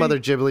watch some Ghibli? other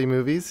Ghibli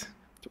movies.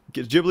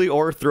 Get Ghibli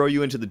or throw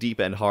you into the deep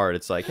end hard.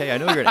 It's like, hey, I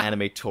know you're an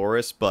anime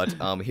tourist, but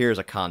here's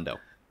a condo.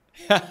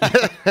 I'm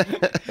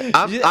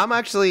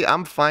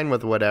fine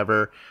with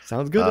whatever.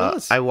 Sounds good to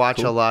us. I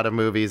watch a lot of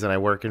movies and I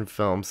work in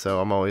film, so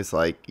I'm always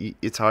like,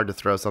 it's hard to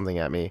throw something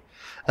at me,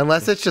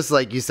 unless it's just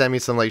like you send me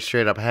some like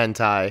straight up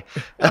hentai.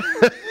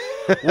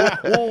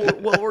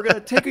 well, we're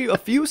gonna take a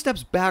few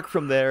steps back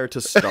from there to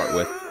start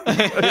with.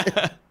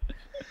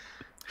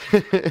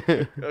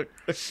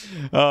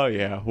 Oh,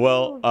 yeah.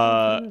 Well,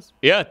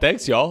 yeah,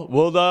 thanks, y'all.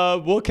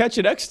 We'll catch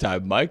you next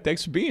time, Mike.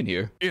 Thanks for being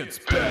here. It's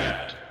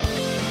bad.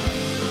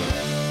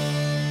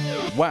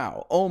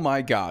 Wow, oh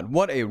my god,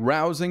 what a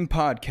rousing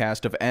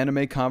podcast of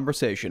anime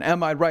conversation.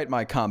 Am I right,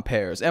 my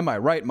compares? Am I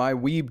right, my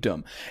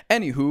weebdom?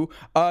 Anywho,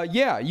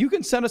 yeah, you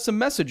can send us a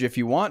message if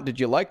you want. Did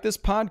you like this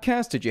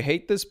podcast? Did you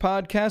hate this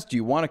podcast? Do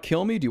you want to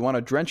kill me? Do you want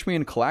to drench me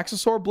in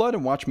Calaxosaur blood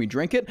and watch me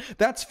drink it?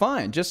 That's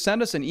fine. Just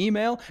send us an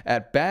email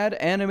at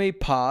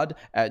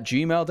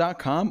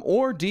badanimepod@gmail.com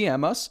or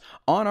DM us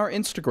on our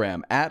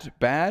Instagram at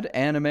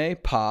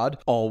badanimepod,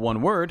 all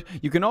one word.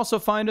 You can also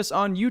find us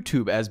on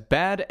YouTube as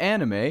Bad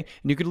Anime, and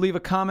you can leave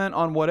a comment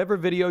on whatever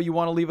video you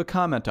want to leave a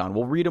comment on.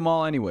 We'll read them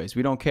all anyways.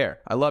 We don't care.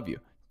 I love you.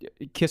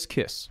 Kiss,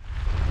 kiss.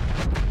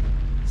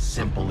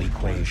 Simple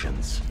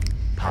Equations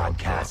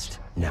Podcast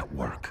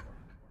Network.